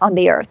extinct on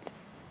the Earth.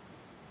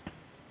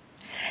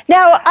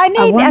 Now,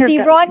 I'd be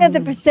wrong on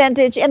the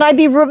percentage, and I'd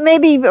be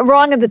maybe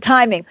wrong on the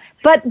timing,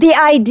 but the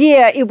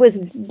idea, it was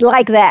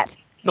like that.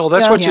 No,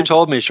 that's what you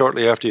told me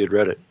shortly after you'd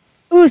read it.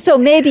 Ooh, so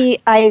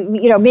maybe I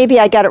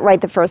got it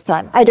right the first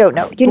time. I don't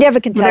know. You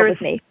never can tell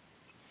with me.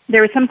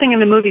 There was something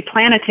in the movie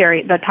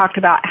Planetary that talked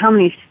about how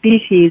many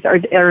species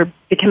are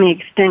becoming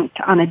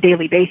extinct on a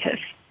daily basis.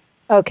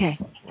 Okay.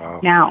 Wow.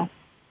 Now.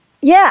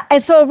 Yeah,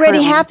 it's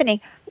already happening.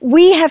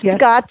 We have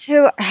got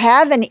to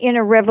have an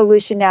inner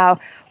revolution now.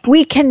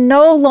 We can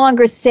no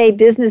longer say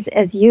business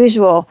as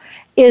usual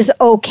is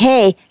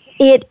okay.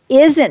 It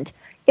isn't.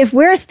 If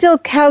we're still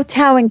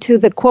kowtowing to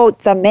the, quote,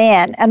 the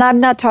man, and I'm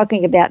not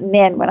talking about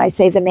men when I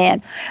say the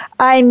man,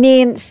 I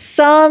mean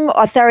some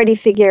authority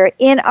figure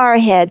in our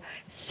head,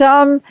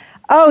 like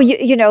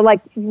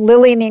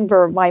Lillian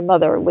Ingber, my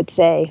mother, would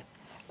say,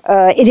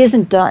 it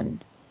isn't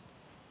done.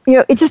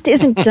 It just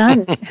isn't done.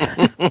 You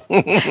know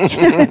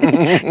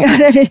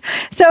what I mean?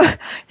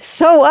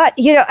 So what?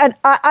 And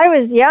I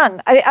was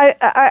young.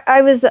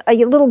 I was a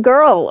little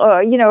girl,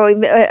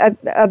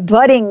 a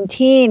budding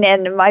teen,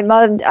 and my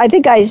mother, I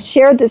think I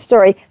shared this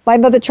story. My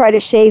mother tried to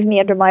shave me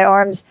under my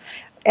arms,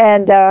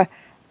 and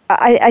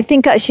I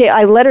think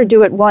I let her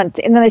do it once.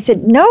 And then I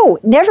said, no,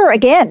 never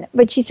again.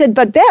 But she said,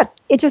 but Beth,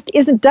 it just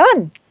isn't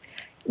done.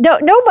 No,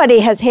 nobody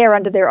has hair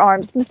under their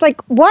arms. And it's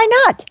like, why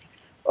not?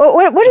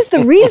 What is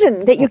the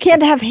reason that you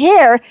can't have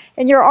hair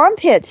in your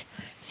armpits?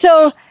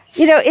 So,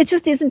 it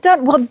just isn't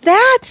done. Well,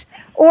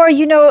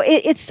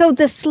 it's so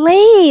the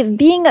slave,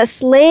 being a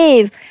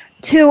slave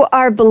to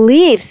our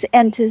beliefs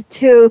and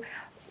to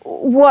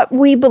what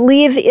we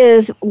believe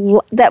is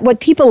that what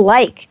people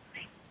like.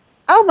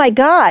 Oh my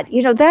God,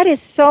 that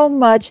is so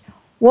much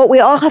what we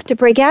all have to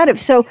break out of.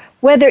 So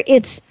whether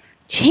it's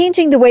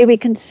changing the way we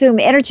consume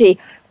energy,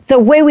 the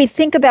way we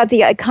think about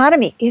the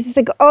economy, is just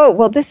like, oh,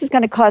 well, this is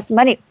going to cost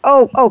money.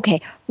 Oh, okay.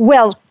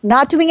 Well,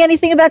 not doing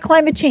anything about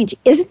climate change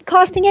isn't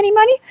costing any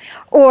money,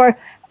 or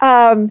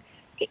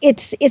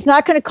it's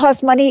not going to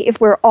cost money if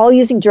we're all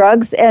using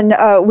drugs and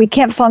we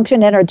can't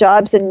function in our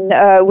jobs, and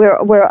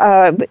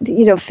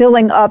we're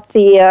filling up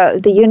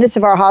the units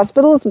of our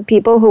hospitals with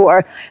people who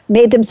are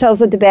made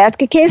themselves into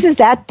basket cases.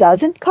 That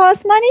doesn't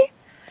cost money.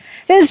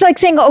 It's like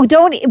saying,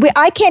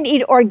 I can't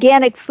eat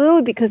organic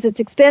food because it's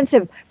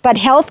expensive, but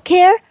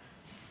healthcare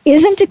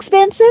isn't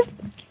expensive.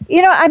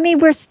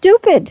 We're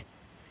stupid.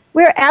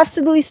 We're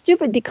absolutely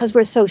stupid because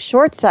we're so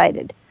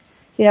short-sighted,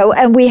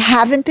 and we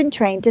haven't been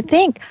trained to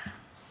think.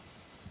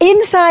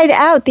 Inside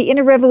Out, the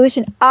inner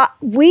revolution,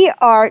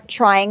 I'm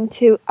trying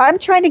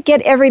to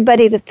get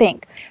everybody to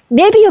think.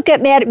 Maybe you'll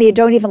get mad at me and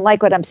don't even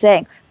like what I'm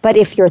saying, but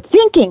if you're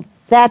thinking,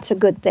 that's a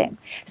good thing.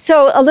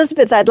 So,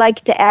 Elizabeth, I'd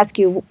like to ask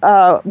you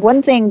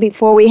one thing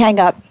before we hang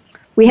up.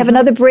 We have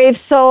another brave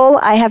soul,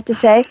 I have to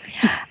say.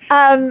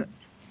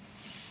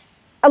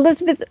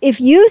 Elizabeth,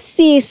 if you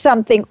see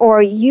something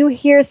or you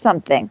hear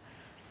something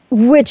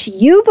which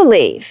you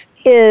believe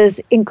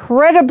is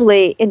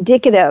incredibly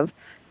indicative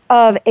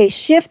of a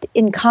shift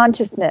in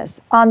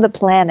consciousness on the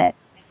planet,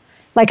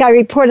 like I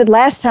reported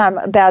last time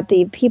about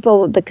the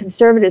people, the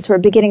conservatives who are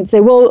beginning to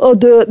say, well,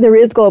 there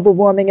is global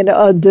warming,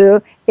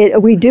 and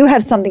we do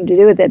have something to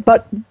do with it,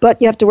 but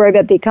you have to worry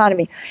about the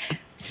economy.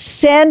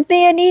 Send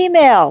me an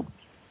email.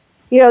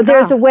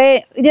 There's a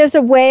way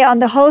on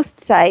the host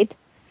site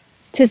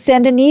to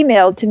send an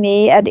email to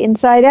me at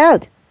Inside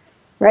Out,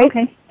 right?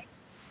 Okay.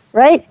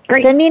 Right?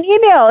 Great. Send me an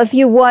email if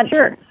you want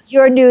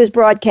your news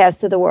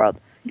broadcast to the world.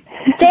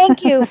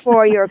 Thank you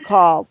for your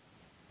call.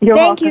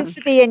 Thank you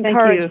for the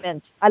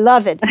encouragement. I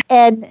love it.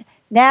 And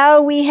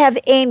now we have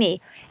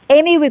Amy.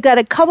 Amy, we've got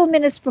a couple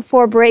minutes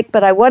before break,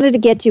 but I wanted to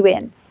get you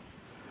in.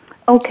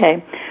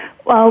 Okay.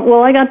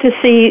 Well, I got to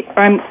see,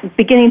 or I'm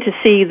beginning to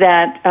see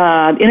that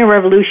inner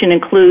revolution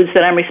includes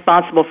that I'm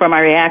responsible for my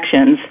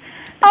reactions.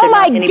 Oh,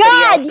 my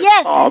God,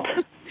 yes.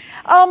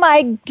 Oh,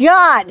 my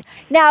God.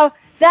 Now,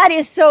 that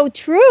is so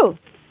true.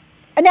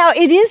 Now,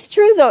 it is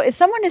true, though. If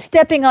someone is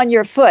stepping on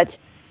your foot,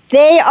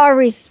 they are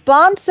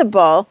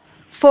responsible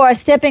for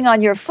stepping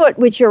on your foot,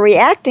 which you're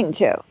reacting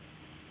to.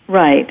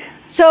 Right.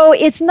 So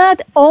it's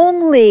not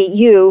only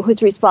you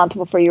who's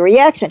responsible for your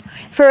reaction.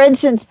 For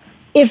instance,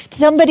 if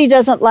somebody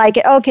doesn't like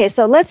it, okay,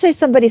 so let's say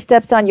somebody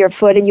steps on your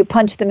foot and you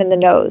punch them in the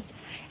nose.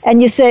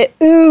 And you say,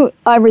 ooh,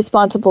 I'm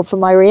responsible for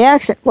my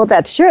reaction. Well,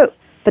 that's true.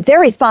 But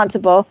they're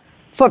responsible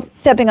for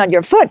stepping on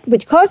your foot,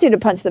 which caused you to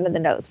punch them in the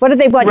nose. What do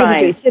they want you to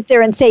do? Sit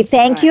there and say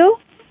thank you?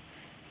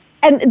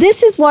 And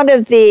this is one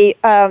of the,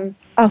 oh,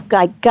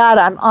 my God,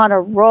 I'm on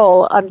a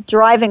roll. I'm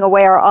driving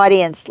away our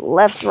audience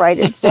left, right,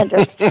 and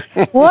center.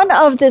 One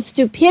of the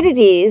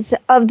stupidities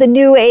of the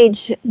New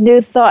Age,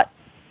 New Thought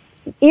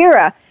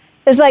era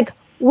is like,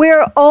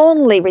 we're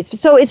only,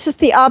 so it's just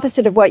the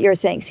opposite of what you're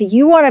saying. See,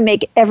 you want to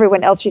make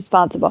everyone else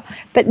responsible.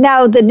 But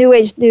now the New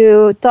Age,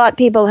 New Thought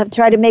people have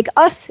tried to make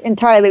us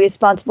entirely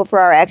responsible for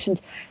our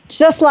actions,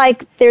 just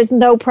like there's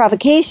no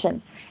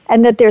provocation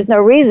and that there's no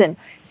reason,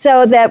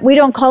 so that we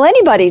don't call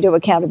anybody to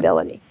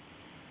accountability.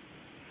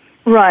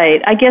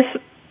 Right. I guess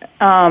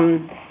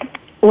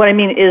what I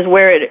mean is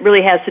where it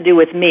really has to do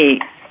with me.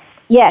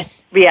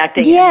 Yes.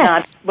 Reacting and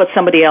not what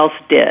somebody else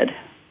did.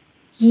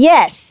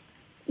 Yes.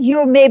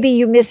 Maybe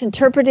you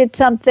misinterpreted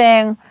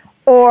something,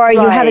 or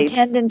you have a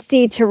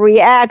tendency to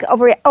react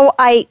over. Oh,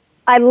 I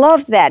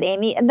love that,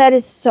 Amy, and that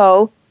is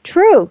so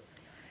true.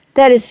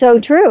 That is so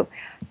true.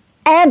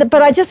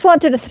 But I just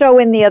wanted to throw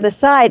in the other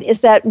side is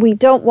that we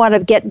don't want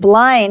to get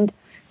blind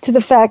to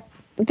the fact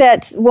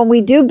that when we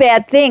do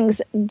bad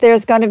things,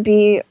 there's going to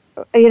be,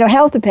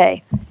 hell to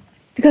pay,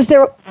 because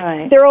there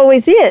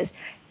always is.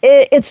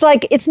 It's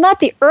like it's not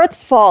the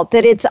Earth's fault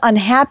that it's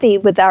unhappy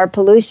with our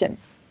pollution.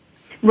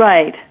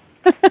 Right.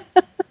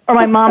 Or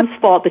my mom's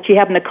fault that she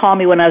happened to call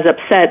me when I was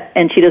upset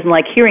and she doesn't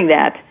like hearing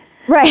that.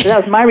 Right. So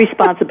that was my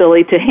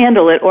responsibility to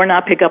handle it or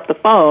not pick up the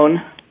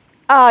phone.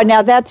 Oh,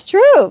 now that's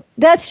true.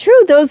 That's true.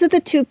 Those are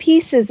the two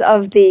pieces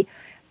of the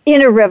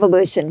inner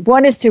revolution.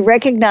 One is to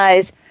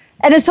recognize,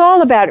 and it's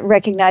all about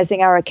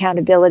recognizing our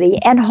accountability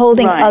and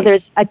holding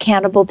others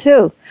accountable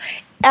too.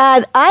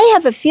 I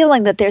have a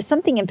feeling that there's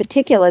something in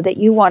particular that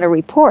you want to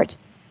report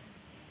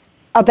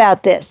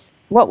about this.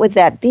 What would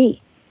that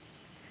be?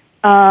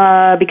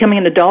 Becoming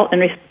an adult in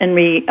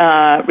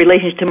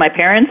relation to my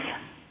parents.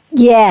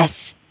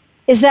 Yes.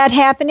 Is that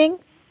happening?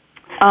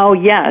 Oh,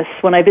 yes.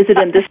 When I visited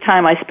them this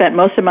time, I spent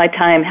most of my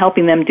time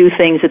helping them do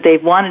things that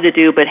they've wanted to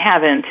do but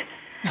haven't,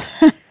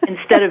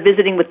 instead of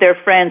visiting with their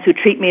friends who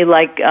treat me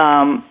like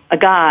a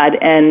god,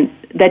 and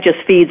that just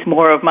feeds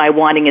more of my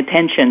wanting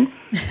attention.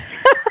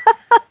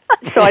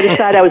 So I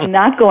decided I was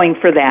not going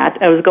for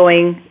that. I was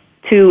going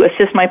to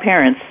assist my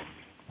parents.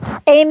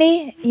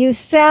 Amy, you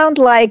sound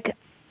like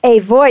a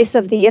voice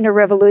of the inner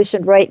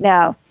revolution right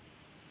now.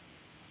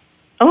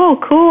 Oh,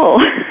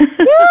 cool.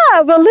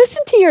 Yeah, well,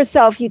 listen to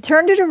yourself. You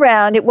turned it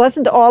around. It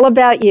wasn't all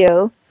about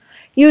you.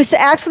 You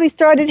actually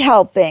started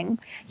helping.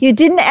 You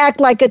didn't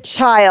act like a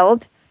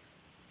child.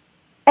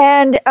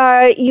 And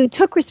you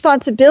took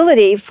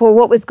responsibility for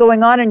what was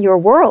going on in your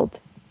world.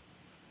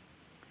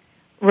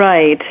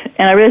 Right.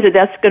 And I realized that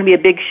that's going to be a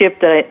big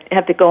shift that I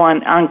have to go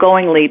on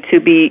ongoingly to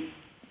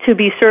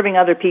be serving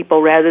other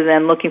people rather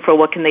than looking for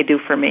what can they do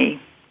for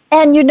me.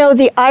 And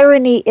the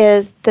irony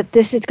is that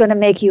this is going to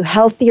make you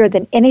healthier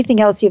than anything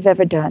else you've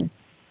ever done.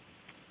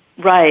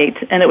 Right.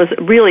 And it was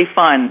really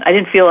fun. I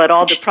didn't feel at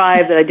all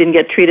deprived, that I didn't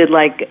get treated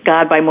like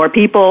God by more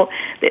people.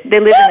 They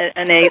live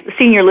in a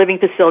senior living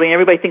facility, and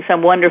everybody thinks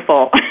I'm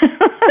wonderful.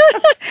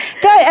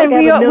 And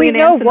we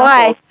know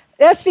why.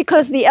 That's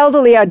because the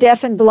elderly are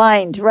deaf and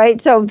blind,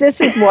 right? So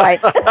this is why.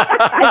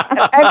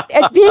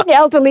 and being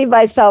elderly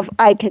myself,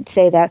 I could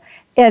say that,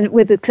 and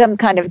with some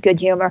kind of good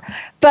humor.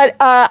 But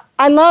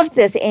I love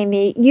this,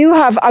 Amy.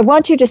 I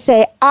want you to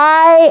say,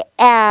 I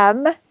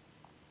am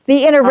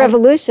the inner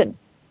revolution.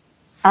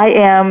 I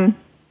am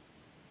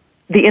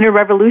the inner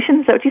revolution?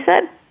 Is that what you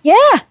said?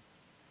 Yeah.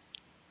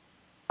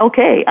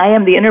 Okay, I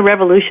am the inner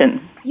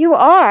revolution. You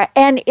are,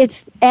 and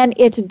it's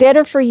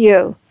better for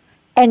you,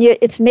 and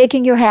it's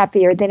making you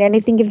happier than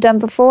anything you've done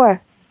before,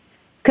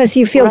 because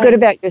you feel good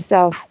about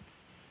yourself.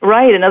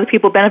 Right, and other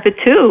people benefit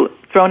too,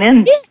 thrown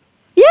in.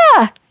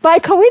 Yeah, by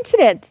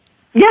coincidence.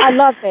 Yeah. I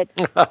love it.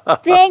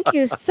 Thank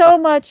you so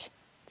much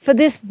for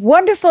this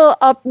wonderful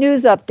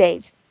news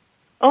update.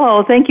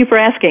 Oh, thank you for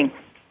asking.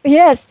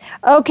 Yes.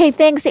 Okay,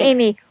 thanks,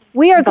 Amy.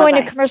 We are going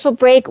to commercial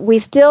break. We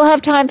still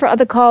have time for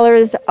other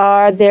callers.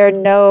 Are there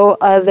no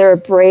other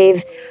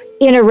brave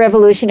inner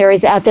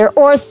revolutionaries out there,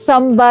 or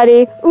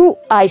somebody? Ooh,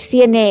 I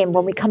see a name.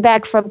 When we come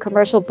back from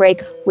commercial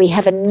break, we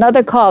have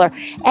another caller.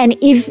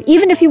 And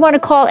even if you want to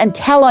call and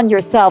tell on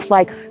yourself,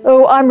 like,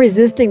 oh, I'm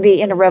resisting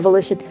the inner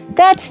revolution,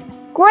 that's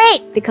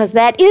great, because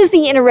that is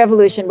the inner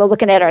revolution. We're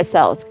looking at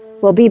ourselves.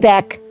 We'll be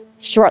back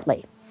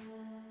shortly.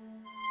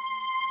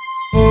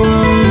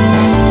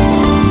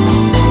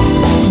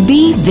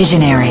 Be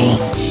visionary.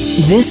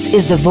 This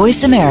is the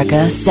Voice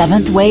America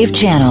 7th Wave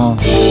Channel.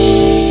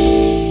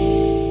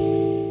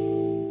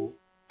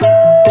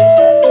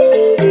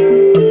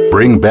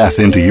 Bring Beth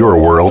into your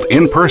world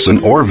in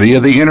person or via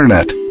the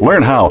internet.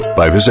 Learn how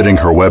by visiting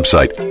her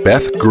website,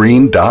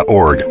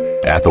 bethgreen.org.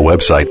 At the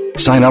website,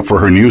 sign up for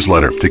her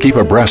newsletter to keep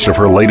abreast of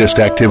her latest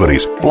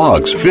activities,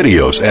 blogs,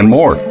 videos, and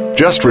more.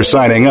 Just for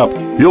signing up,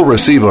 you'll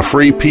receive a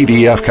free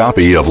PDF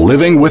copy of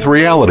Living with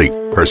Reality,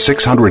 her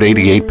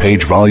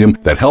 688-page volume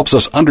that helps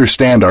us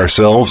understand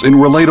ourselves in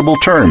relatable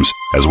terms,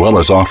 as well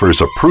as offers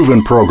a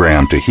proven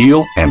program to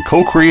heal and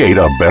co-create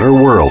a better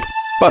world.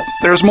 But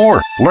there's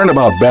more. Learn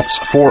about Beth's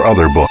 4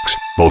 other books,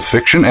 both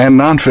fiction and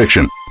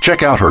nonfiction.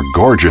 Check out her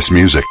gorgeous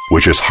music,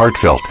 which is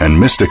heartfelt and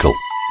mystical.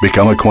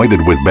 Become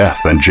acquainted with Beth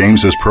and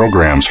James's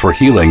programs for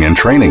healing and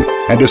training,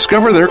 and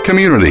discover their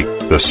community,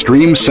 the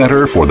Stream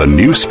Center for the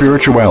New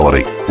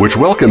Spirituality, which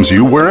welcomes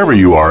you wherever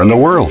you are in the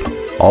world.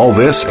 All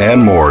this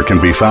and more can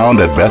be found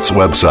at Beth's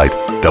website,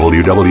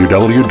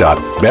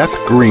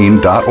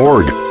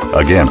 www.bethgreen.org.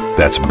 Again,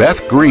 that's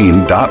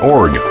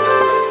bethgreen.org.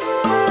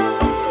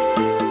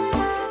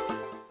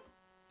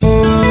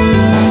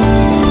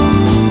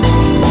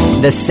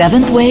 The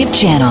Seventh Wave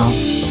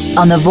Channel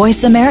on the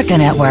Voice America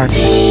Network.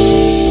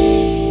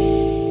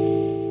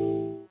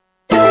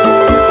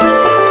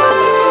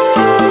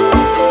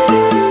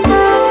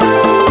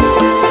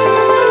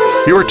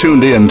 You're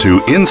tuned in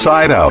to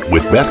Inside Out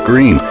with Beth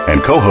Green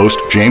and co-host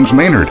James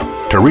Maynard.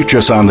 To reach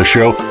us on the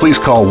show, please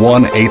call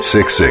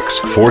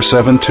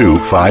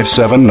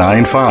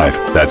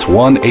 1-866-472-5795. That's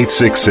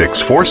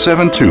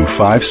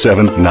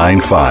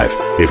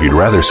 1-866-472-5795. If you'd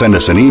rather send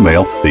us an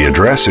email, the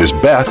address is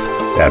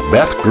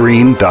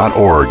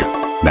beth@bethgreen.org.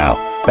 Now,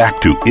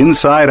 back to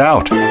Inside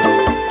Out.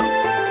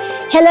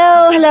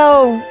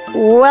 Hello.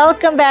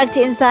 Welcome back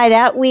to Inside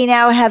Out. We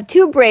now have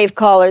 2 brave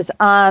callers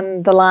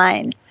on the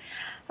line.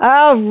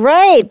 All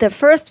right. The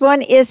first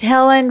one is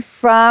Helen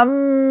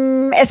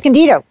from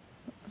Escondido.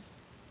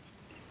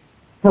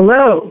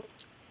 Hello.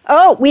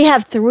 Oh, we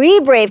have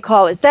 3 brave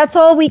callers. That's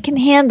all we can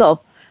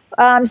handle.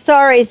 I'm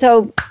sorry.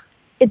 So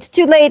it's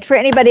too late for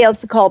anybody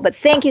else to call, but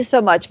thank you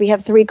so much. We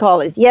have 3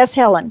 callers. Yes,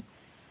 Helen.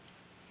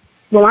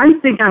 Well, I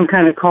think I'm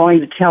kind of calling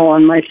to tell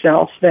on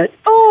myself that.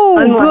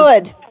 Oh,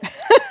 good.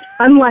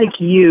 Unlike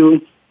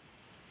you,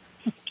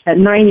 at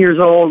 9 years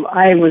old,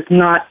 I was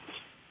not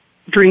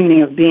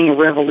dreaming of being a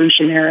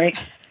revolutionary.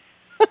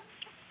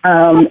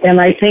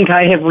 And I think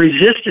I have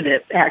resisted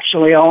it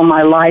actually all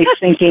my life,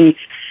 thinking,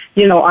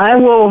 I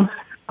will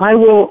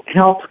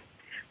help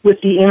with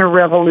the inner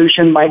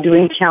revolution by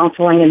doing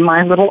counseling in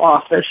my little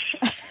office,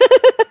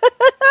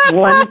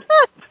 one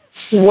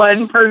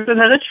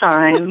person at a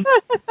time.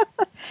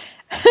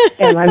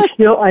 And I'm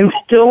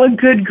still a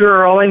good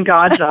girl in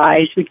God's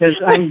eyes because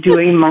I'm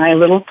doing my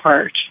little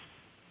part.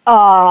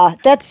 Aw,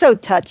 that's so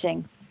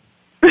touching.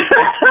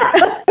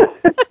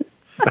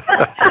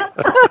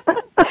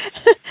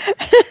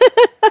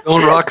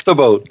 Don't rock the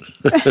boat.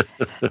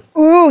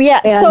 Ooh, yeah.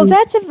 And, so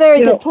that's a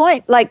very good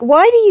point. Like,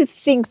 why do you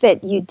think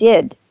that you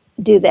did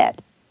do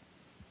that?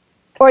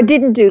 Or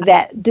didn't do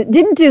that?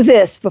 Didn't do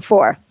this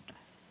before?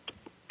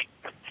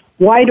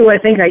 Why do I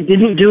think I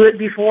didn't do it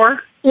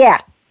before? Yeah.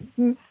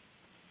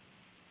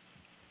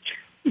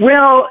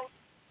 Well,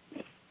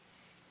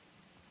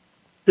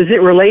 does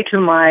it relate to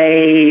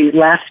my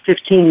last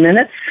 15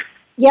 minutes?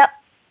 Yep.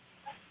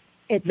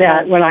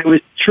 That when I was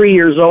 3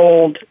 years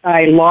old,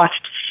 I lost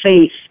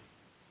faith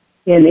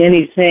in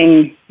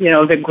anything,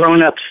 that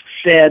grown-ups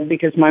said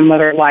because my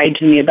mother lied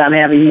to me about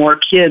having more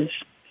kids.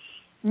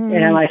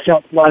 And I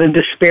felt a lot of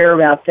despair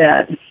about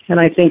that. And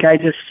I think I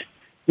just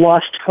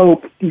lost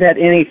hope that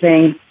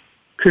anything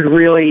could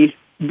really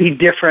be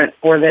different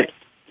or that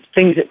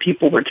things that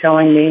people were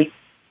telling me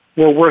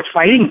were worth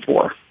fighting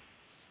for.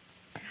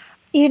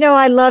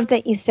 I love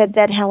that you said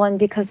that, Helen,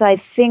 because I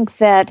think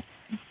that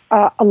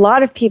a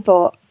lot of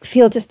people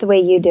feel just the way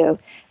you do.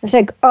 It's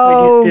like,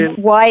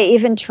 why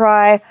even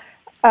try?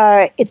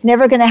 It's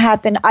never going to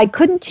happen. I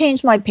couldn't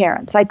change my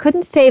parents. I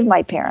couldn't save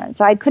my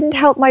parents. I couldn't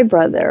help my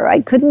brother.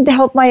 I couldn't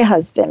help my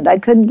husband.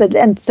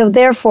 And so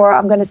therefore,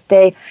 I'm going to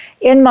stay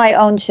in my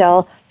own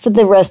shell for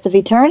the rest of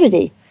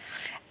eternity.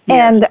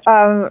 Yes.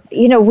 And,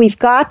 we've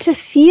got to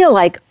feel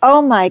like,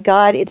 oh my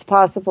God, it's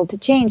possible to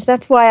change.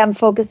 That's why I'm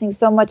focusing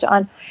so much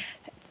on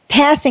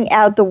passing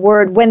out the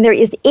word when there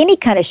is any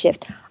kind of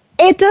shift.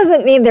 It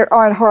doesn't mean there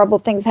aren't horrible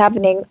things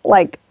happening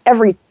like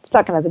every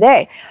second of the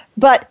day,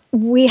 but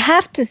we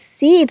have to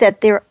see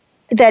that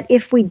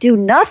if we do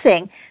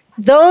nothing,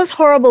 those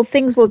horrible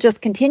things will just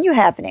continue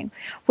happening.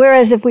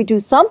 Whereas if we do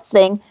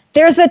something,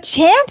 there's a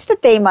chance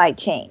that they might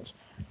change.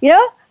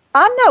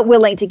 I'm not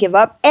willing to give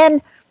up.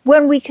 And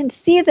when we can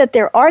see that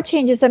there are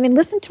changes,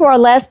 listen to our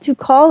last 2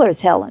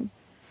 callers, Helen.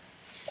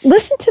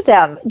 Listen to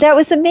them. That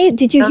was amazing.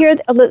 Did you hear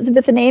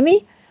Elizabeth and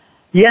Amy?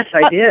 Yes,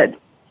 I did.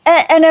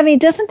 And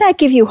doesn't that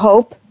give you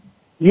hope?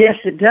 Yes,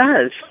 it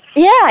does.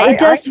 Yeah, it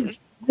does.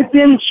 I've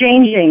been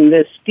changing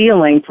this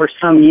feeling for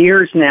some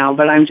years now,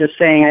 but I'm just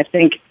saying I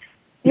think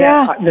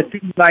that the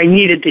thing I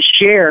needed to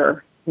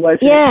share was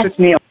it took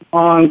me a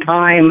long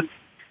time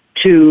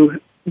to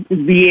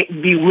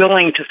be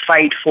willing to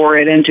fight for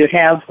it and to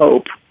have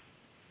hope.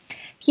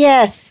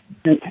 Yes.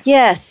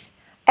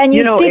 And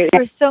you speak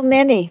for so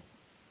many.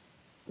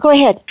 Go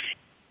ahead.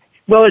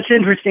 Well, it's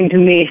interesting to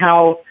me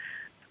how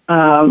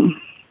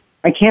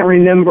I can't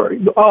remember.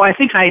 Oh, I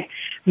think I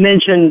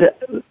mentioned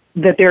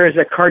that there is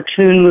a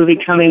cartoon movie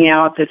coming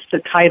out that's the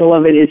title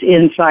of it is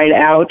Inside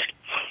Out,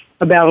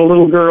 about a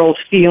little girl's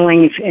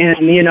feelings,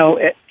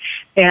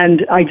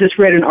 and I just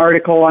read an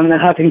article on the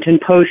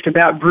Huffington Post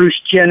about Bruce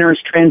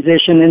Jenner's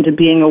transition into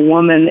being a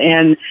woman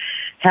and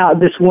how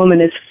this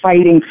woman is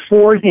fighting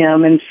for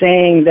him and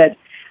saying that,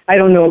 I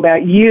don't know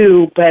about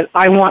you, but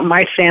I want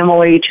my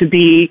family to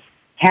be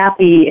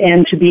happy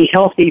and to be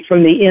healthy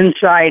from the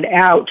inside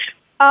out.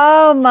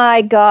 Oh,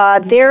 my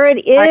God. There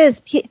it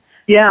is.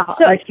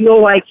 I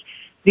feel like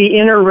the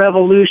inner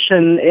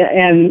revolution,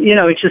 and,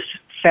 it's just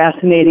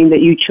fascinating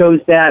that you chose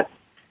that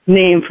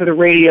name for the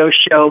radio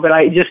show, but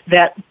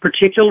that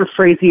particular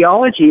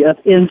phraseology of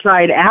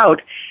inside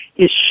out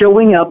is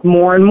showing up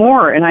more and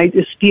more, and I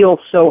just feel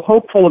so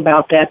hopeful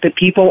about that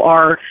people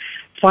are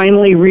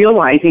finally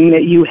realizing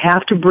that you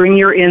have to bring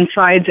your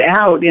insides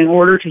out in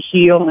order to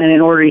heal and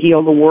in order to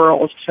heal the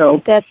world.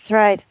 So that's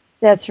right.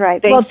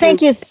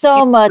 Thank you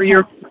so much.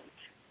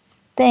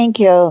 Thank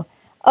you.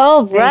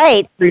 Oh,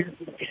 right.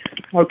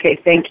 Okay,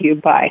 thank you.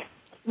 Bye.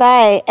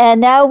 Bye.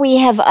 And now we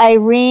have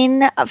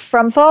Irene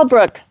from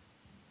Fallbrook.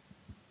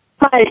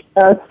 Hi,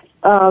 Beth.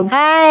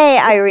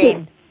 Hi,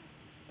 Irene.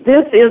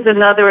 This is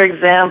another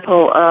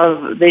example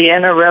of the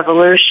inner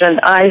revolution.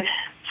 I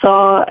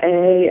saw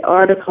an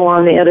article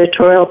on the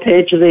editorial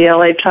page of the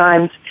LA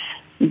Times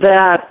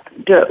that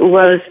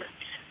was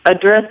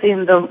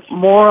addressing the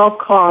moral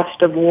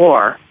cost of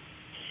war.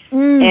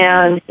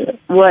 And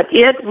what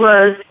it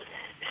was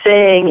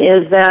saying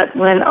is that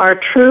when our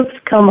troops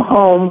come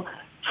home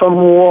from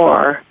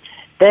war,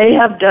 they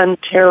have done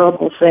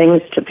terrible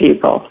things to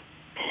people.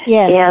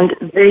 Yes.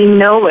 And they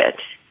know it.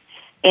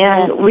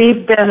 And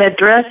we've been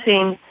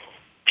addressing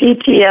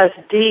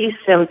PTSD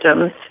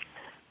symptoms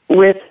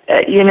with,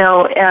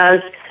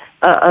 as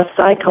a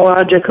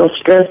psychological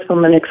stress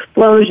from an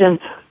explosion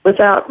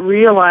without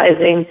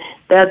realizing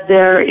that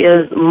there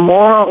is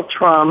moral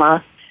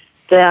trauma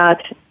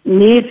that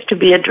needs to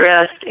be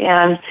addressed,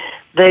 and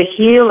the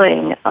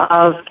healing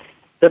of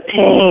the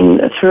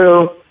pain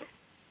through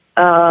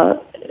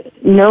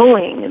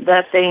knowing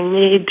that they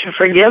need to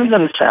forgive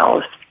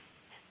themselves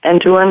and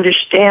to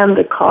understand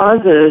the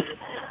causes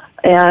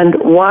and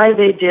why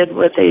they did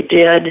what they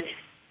did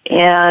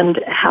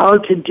and how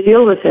to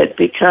deal with it,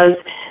 because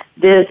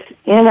this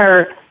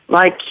inner,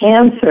 like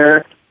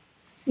cancer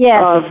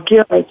of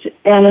guilt,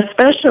 and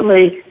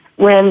especially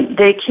when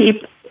they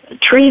keep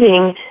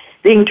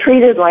being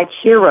treated like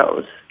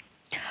heroes.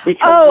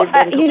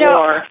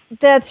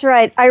 That's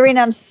right. Irene,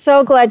 I'm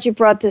so glad you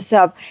brought this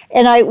up.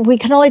 And we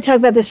can only talk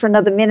about this for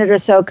another minute or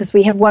so because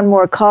we have one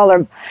more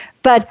caller.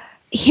 But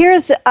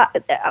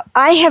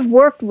I have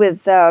worked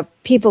with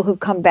people who've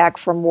come back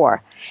from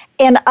war.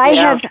 And I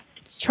have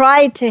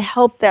tried to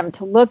help them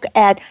to look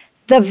at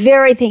the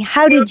very thing.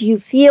 How did you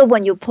feel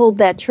when you pulled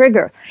that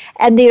trigger?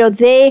 And,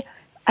 they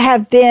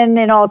have been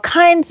in all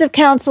kinds of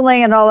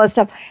counseling and all that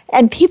stuff.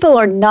 And people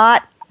are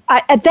not,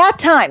 at that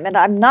time, and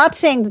I'm not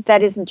saying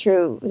that isn't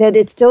true, that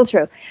it's still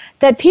true,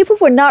 that people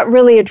were not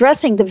really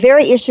addressing the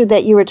very issue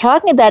that you were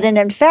talking about. And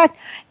in fact,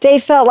 they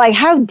felt like,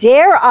 how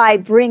dare I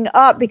bring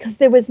up, because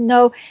there was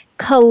no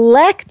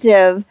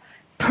collective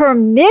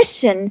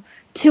permission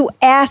to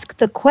ask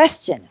the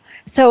question.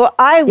 So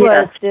I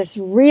was this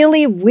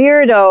really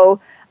weirdo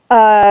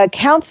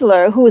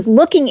counselor who was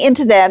looking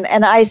into them,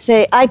 and I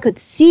could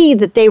see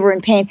that they were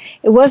in pain.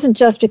 It wasn't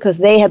just because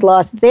they had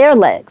lost their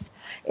legs.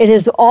 It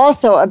is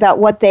also about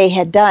what they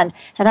had done.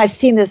 And I've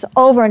seen this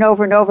over and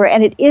over and over.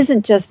 And it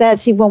isn't just that.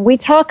 See, when we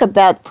talk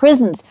about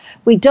prisons,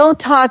 we don't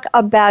talk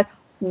about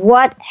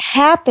what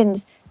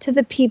happens to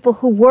the people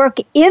who work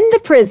in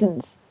the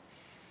prisons.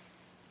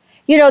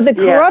 The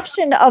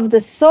corruption of the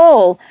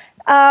soul.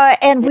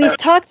 And we've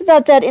talked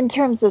about that in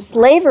terms of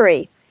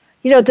slavery.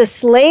 The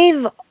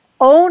slave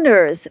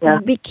owners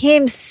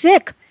became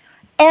sick.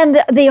 And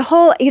the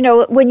whole,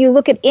 when you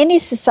look at any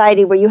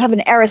society where you have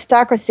an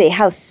aristocracy,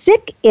 how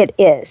sick it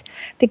is,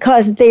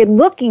 because they're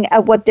looking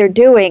at what they're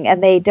doing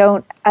and they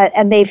don't,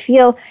 and they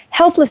feel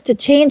helpless to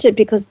change it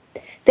because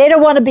they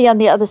don't want to be on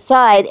the other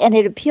side, and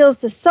it appeals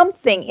to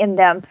something in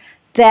them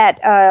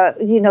that,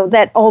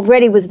 that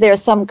already was there,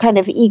 some kind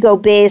of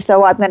ego-based,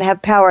 I'm going to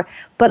have power,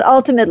 but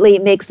ultimately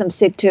it makes them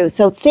sick too.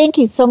 So thank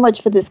you so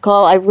much for this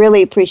call. I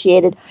really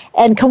appreciate it.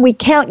 And can we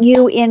count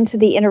you into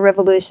the inner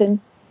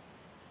revolution?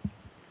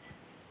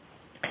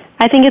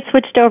 I think it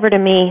switched over to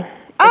me.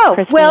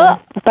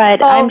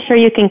 But I'm sure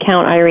you can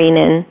count Irene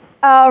in.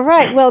 All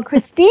right. Well,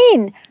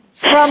 Christine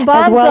from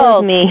Bonzo. As well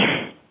as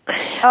me.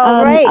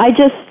 All right. I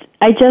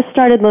just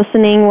started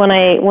listening when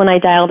I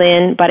dialed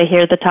in, but I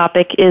hear the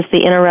topic is the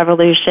inner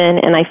revolution,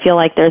 and I feel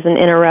like there's an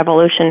inner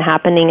revolution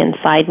happening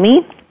inside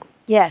me.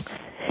 Yes.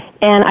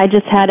 And I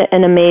just had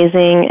an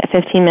amazing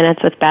 15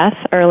 minutes with Beth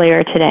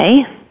earlier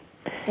today.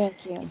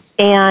 Thank you.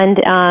 And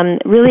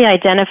really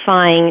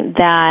identifying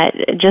that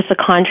just the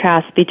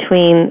contrast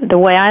between the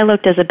way I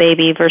looked as a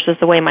baby versus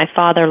the way my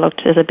father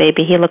looked as a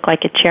baby. He looked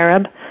like a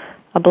cherub,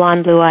 a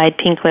blonde, blue-eyed,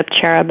 pink-lipped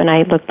cherub, and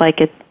I looked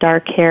like a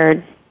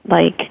dark-haired,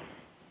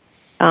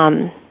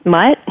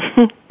 mutt.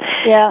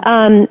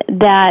 Yeah.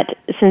 That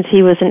since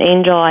he was an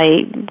angel,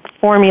 I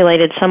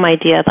formulated some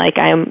idea like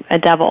I'm a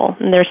devil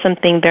and there's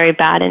something very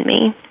bad in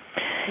me.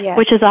 Yes.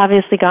 Which has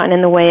obviously gotten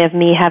in the way of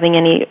me having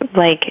any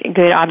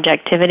good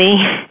objectivity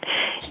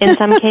in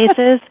some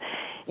cases.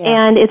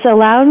 Yeah. And it's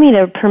allowed me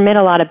to permit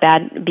a lot of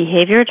bad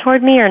behavior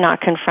toward me or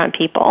not confront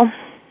people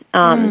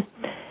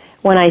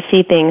when I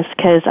see things,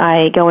 because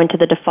I go into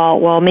the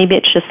default, well, maybe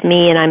it's just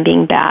me and I'm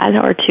being bad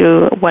or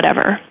to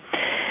whatever.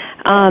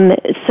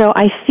 So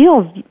I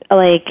feel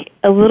like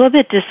a little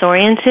bit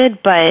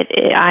disoriented, but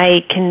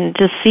I can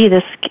just see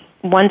this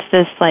once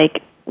this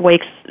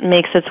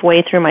makes its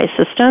way through my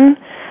system.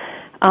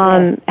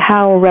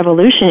 How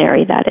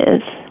revolutionary that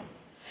is.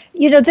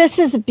 This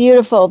is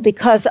beautiful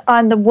because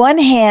on the one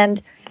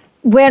hand,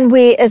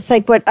 it's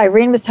like what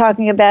Irene was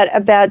talking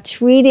about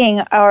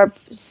treating our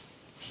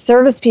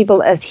service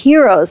people as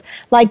heroes,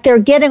 like they're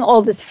getting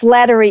all this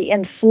flattery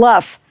and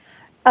fluff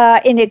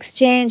in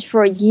exchange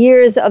for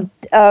years of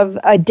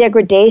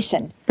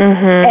degradation.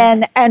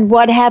 Mm-hmm. And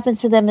what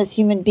happens to them as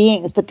human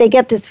beings. But they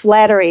get this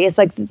flattery. It's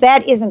like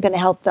that isn't going to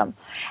help them.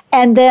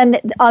 And then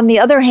on the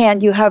other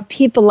hand, you have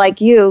people like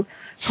you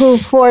who,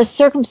 for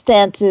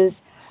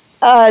circumstances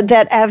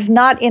that have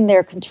not in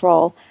their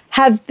control,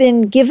 have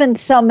been given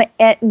some,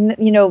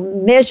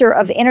 measure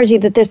of energy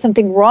that there's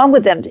something wrong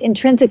with them,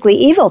 intrinsically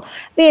evil.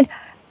 I mean,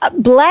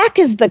 black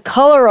is the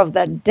color of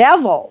the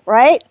devil,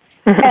 right?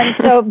 And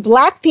so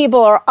black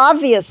people are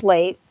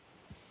obviously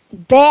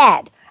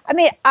bad. I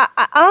mean,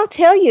 I'll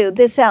tell you,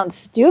 this sounds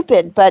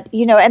stupid, but,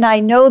 and I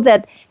know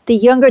that the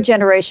younger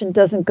generation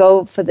doesn't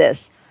go for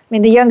this. I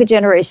mean, the younger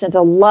generation is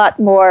a lot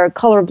more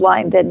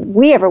colorblind than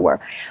we ever were.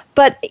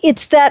 But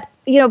it's that,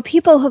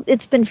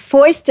 it's been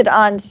foisted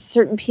on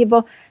certain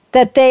people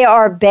that they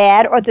are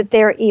bad or that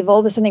they're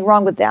evil, there's something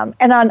wrong with them.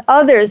 And on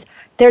others,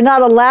 they're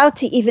not allowed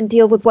to even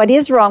deal with what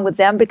is wrong with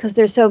them because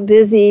they're so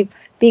busy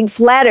being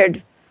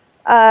flattered.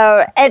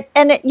 And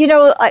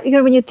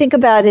when you think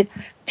about it,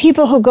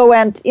 people who go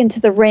into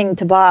the ring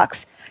to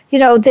box,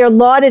 they're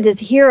lauded as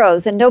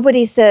heroes, and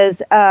nobody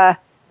says,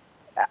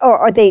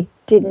 or they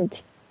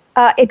didn't.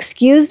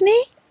 Excuse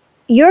me?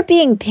 You're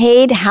being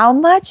paid how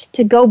much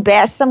to go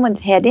bash someone's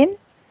head in?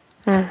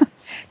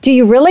 Do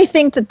you really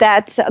think that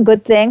that's a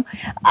good thing?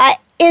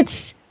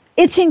 It's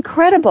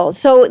incredible.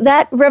 So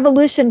that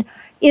revolution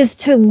is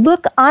to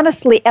look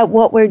honestly at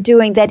what we're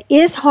doing that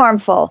is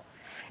harmful,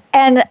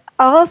 and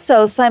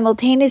also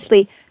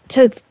simultaneously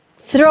to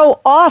throw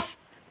off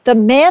the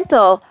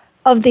mantle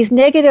of these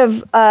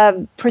negative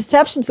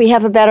perceptions we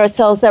have about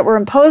ourselves that were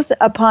imposed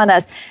upon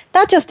us,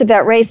 not just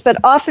about race, but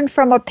often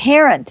from a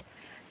parent,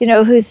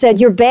 who said,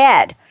 you're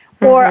bad,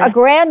 or a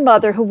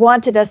grandmother who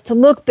wanted us to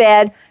look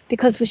bad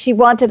because she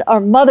wanted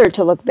our mother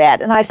to look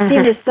bad. And I've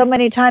seen this so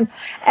many times.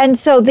 And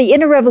so the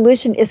inner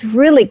revolution is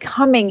really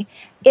coming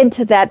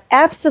into that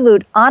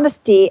absolute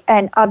honesty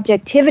and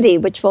objectivity,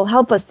 which will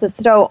help us to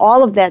throw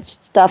all of that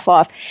stuff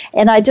off.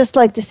 And I'd just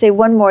like to say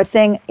one more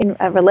thing in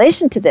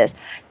relation to this,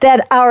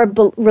 that our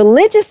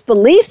religious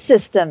belief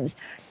systems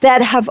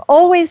that have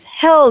always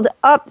held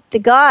up the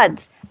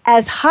gods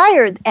as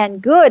higher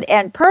and good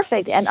and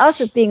perfect and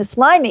us as being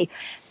slimy,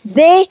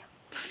 they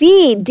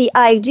feed the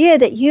idea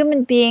that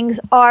human beings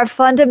are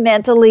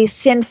fundamentally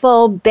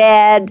sinful,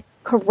 bad,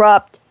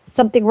 corrupt,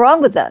 something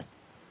wrong with us.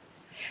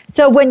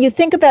 So when you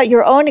think about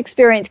your own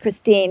experience,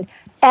 Christine,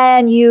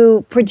 and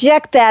you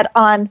project that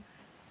on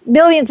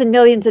millions and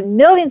millions and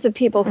millions of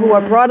people who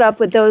are brought up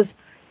with those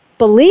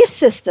belief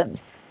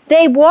systems,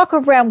 they walk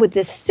around with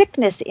this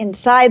sickness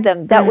inside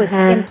them that was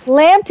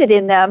implanted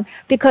in them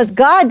because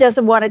God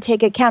doesn't want to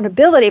take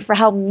accountability for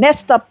how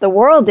messed up the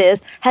world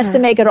is, has to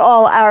make it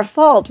all our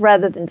fault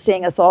rather than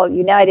seeing us all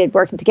united,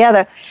 working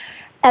together.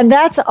 And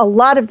that's a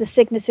lot of the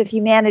sickness of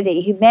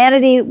humanity.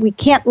 Humanity, we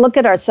can't look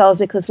at ourselves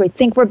because we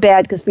think we're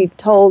bad because we've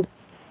told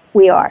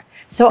we are.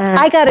 So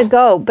I got to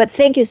go, but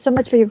thank you so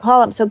much for your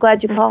call. I'm so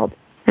glad you called.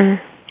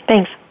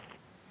 Thanks.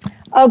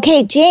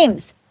 Okay,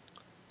 James.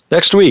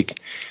 Next week,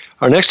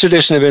 our next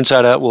edition of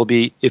Inside Out will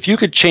be, if you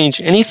could change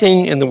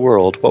anything in the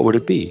world, what would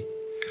it be?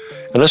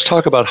 And let's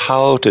talk about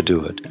how to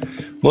do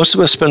it. Most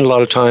of us spend a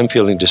lot of time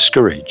feeling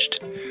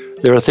discouraged.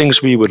 There are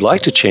things we would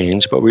like to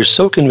change, but we're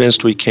so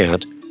convinced we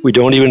can't, we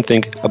don't even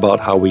think about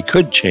how we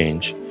could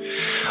change.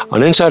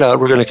 On Inside Out,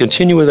 we're going to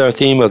continue with our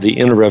theme of the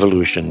inner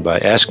revolution by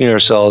asking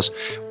ourselves,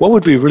 what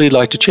would we really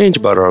like to change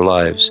about our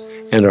lives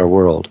and our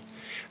world?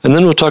 And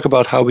then we'll talk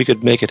about how we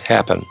could make it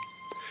happen.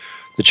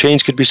 The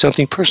change could be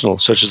something personal,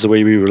 such as the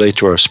way we relate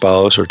to our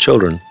spouse or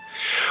children.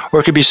 Or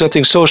it could be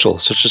something social,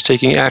 such as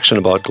taking action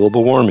about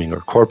global warming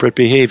or corporate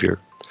behavior.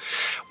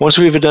 Once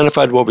we've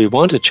identified what we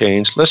want to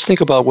change, let's think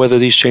about whether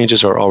these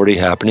changes are already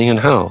happening and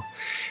how.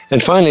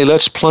 And finally,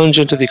 let's plunge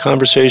into the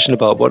conversation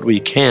about what we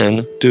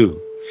can do.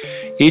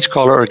 Each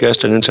caller or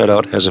guest on Inside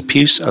Out has a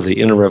piece of the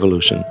inner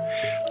revolution.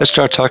 Let's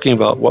start talking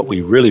about what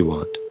we really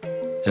want.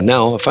 And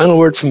now, a final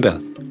word from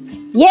Beth.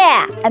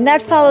 Yeah, and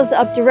that follows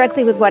up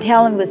directly with what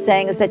Helen was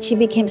saying, is that she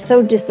became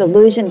so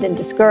disillusioned and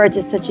discouraged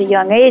at such a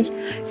young age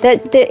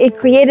that it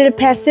created a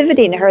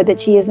passivity in her that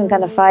she isn't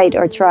going to fight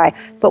or try.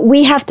 But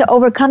we have to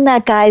overcome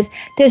that, guys.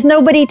 There's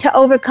nobody to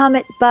overcome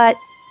it but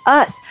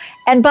us.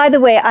 And by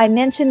the way, I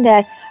mentioned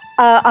that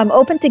I'm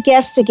open to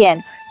guests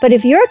again. But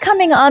if you're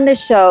coming on the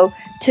show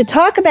to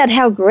talk about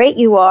how great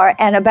you are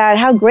and about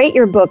how great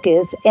your book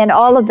is and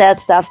all of that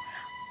stuff,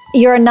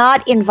 you're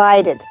not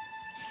invited.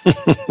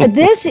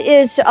 This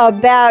is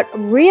about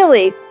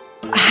really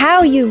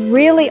how you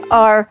really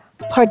are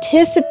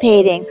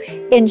participating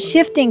in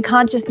shifting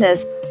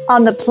consciousness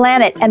on the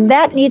planet, and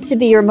that needs to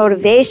be your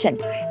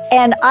motivation.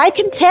 And I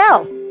can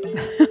tell.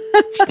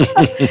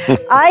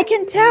 I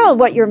can tell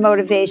what your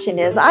motivation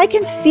is. I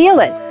can feel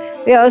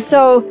it.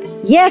 So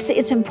yes,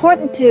 it's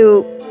important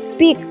to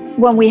speak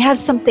when we have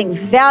something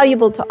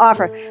valuable to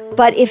offer,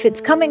 but if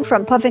it's coming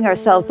from puffing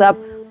ourselves up,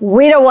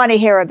 we don't want to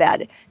hear about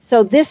it.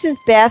 So this is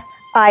Beth.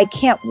 I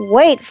can't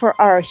wait for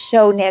our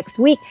show next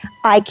week.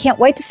 I can't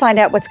wait to find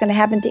out what's going to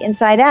happen to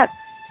Inside Out.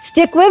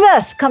 Stick with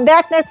us. Come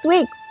back next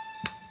week.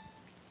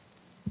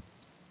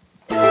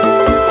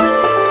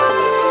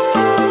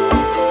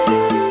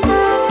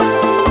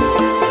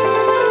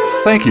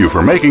 Thank you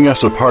for making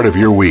us a part of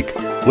your week.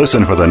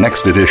 Listen for the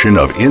next edition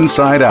of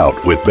Inside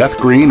Out with Beth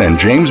Green and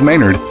James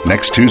Maynard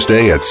next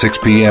Tuesday at 6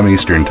 p.m.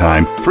 Eastern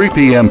Time, 3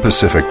 p.m.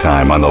 Pacific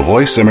Time on the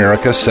Voice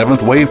America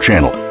 7th Wave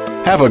Channel.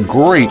 Have a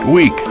great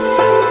week.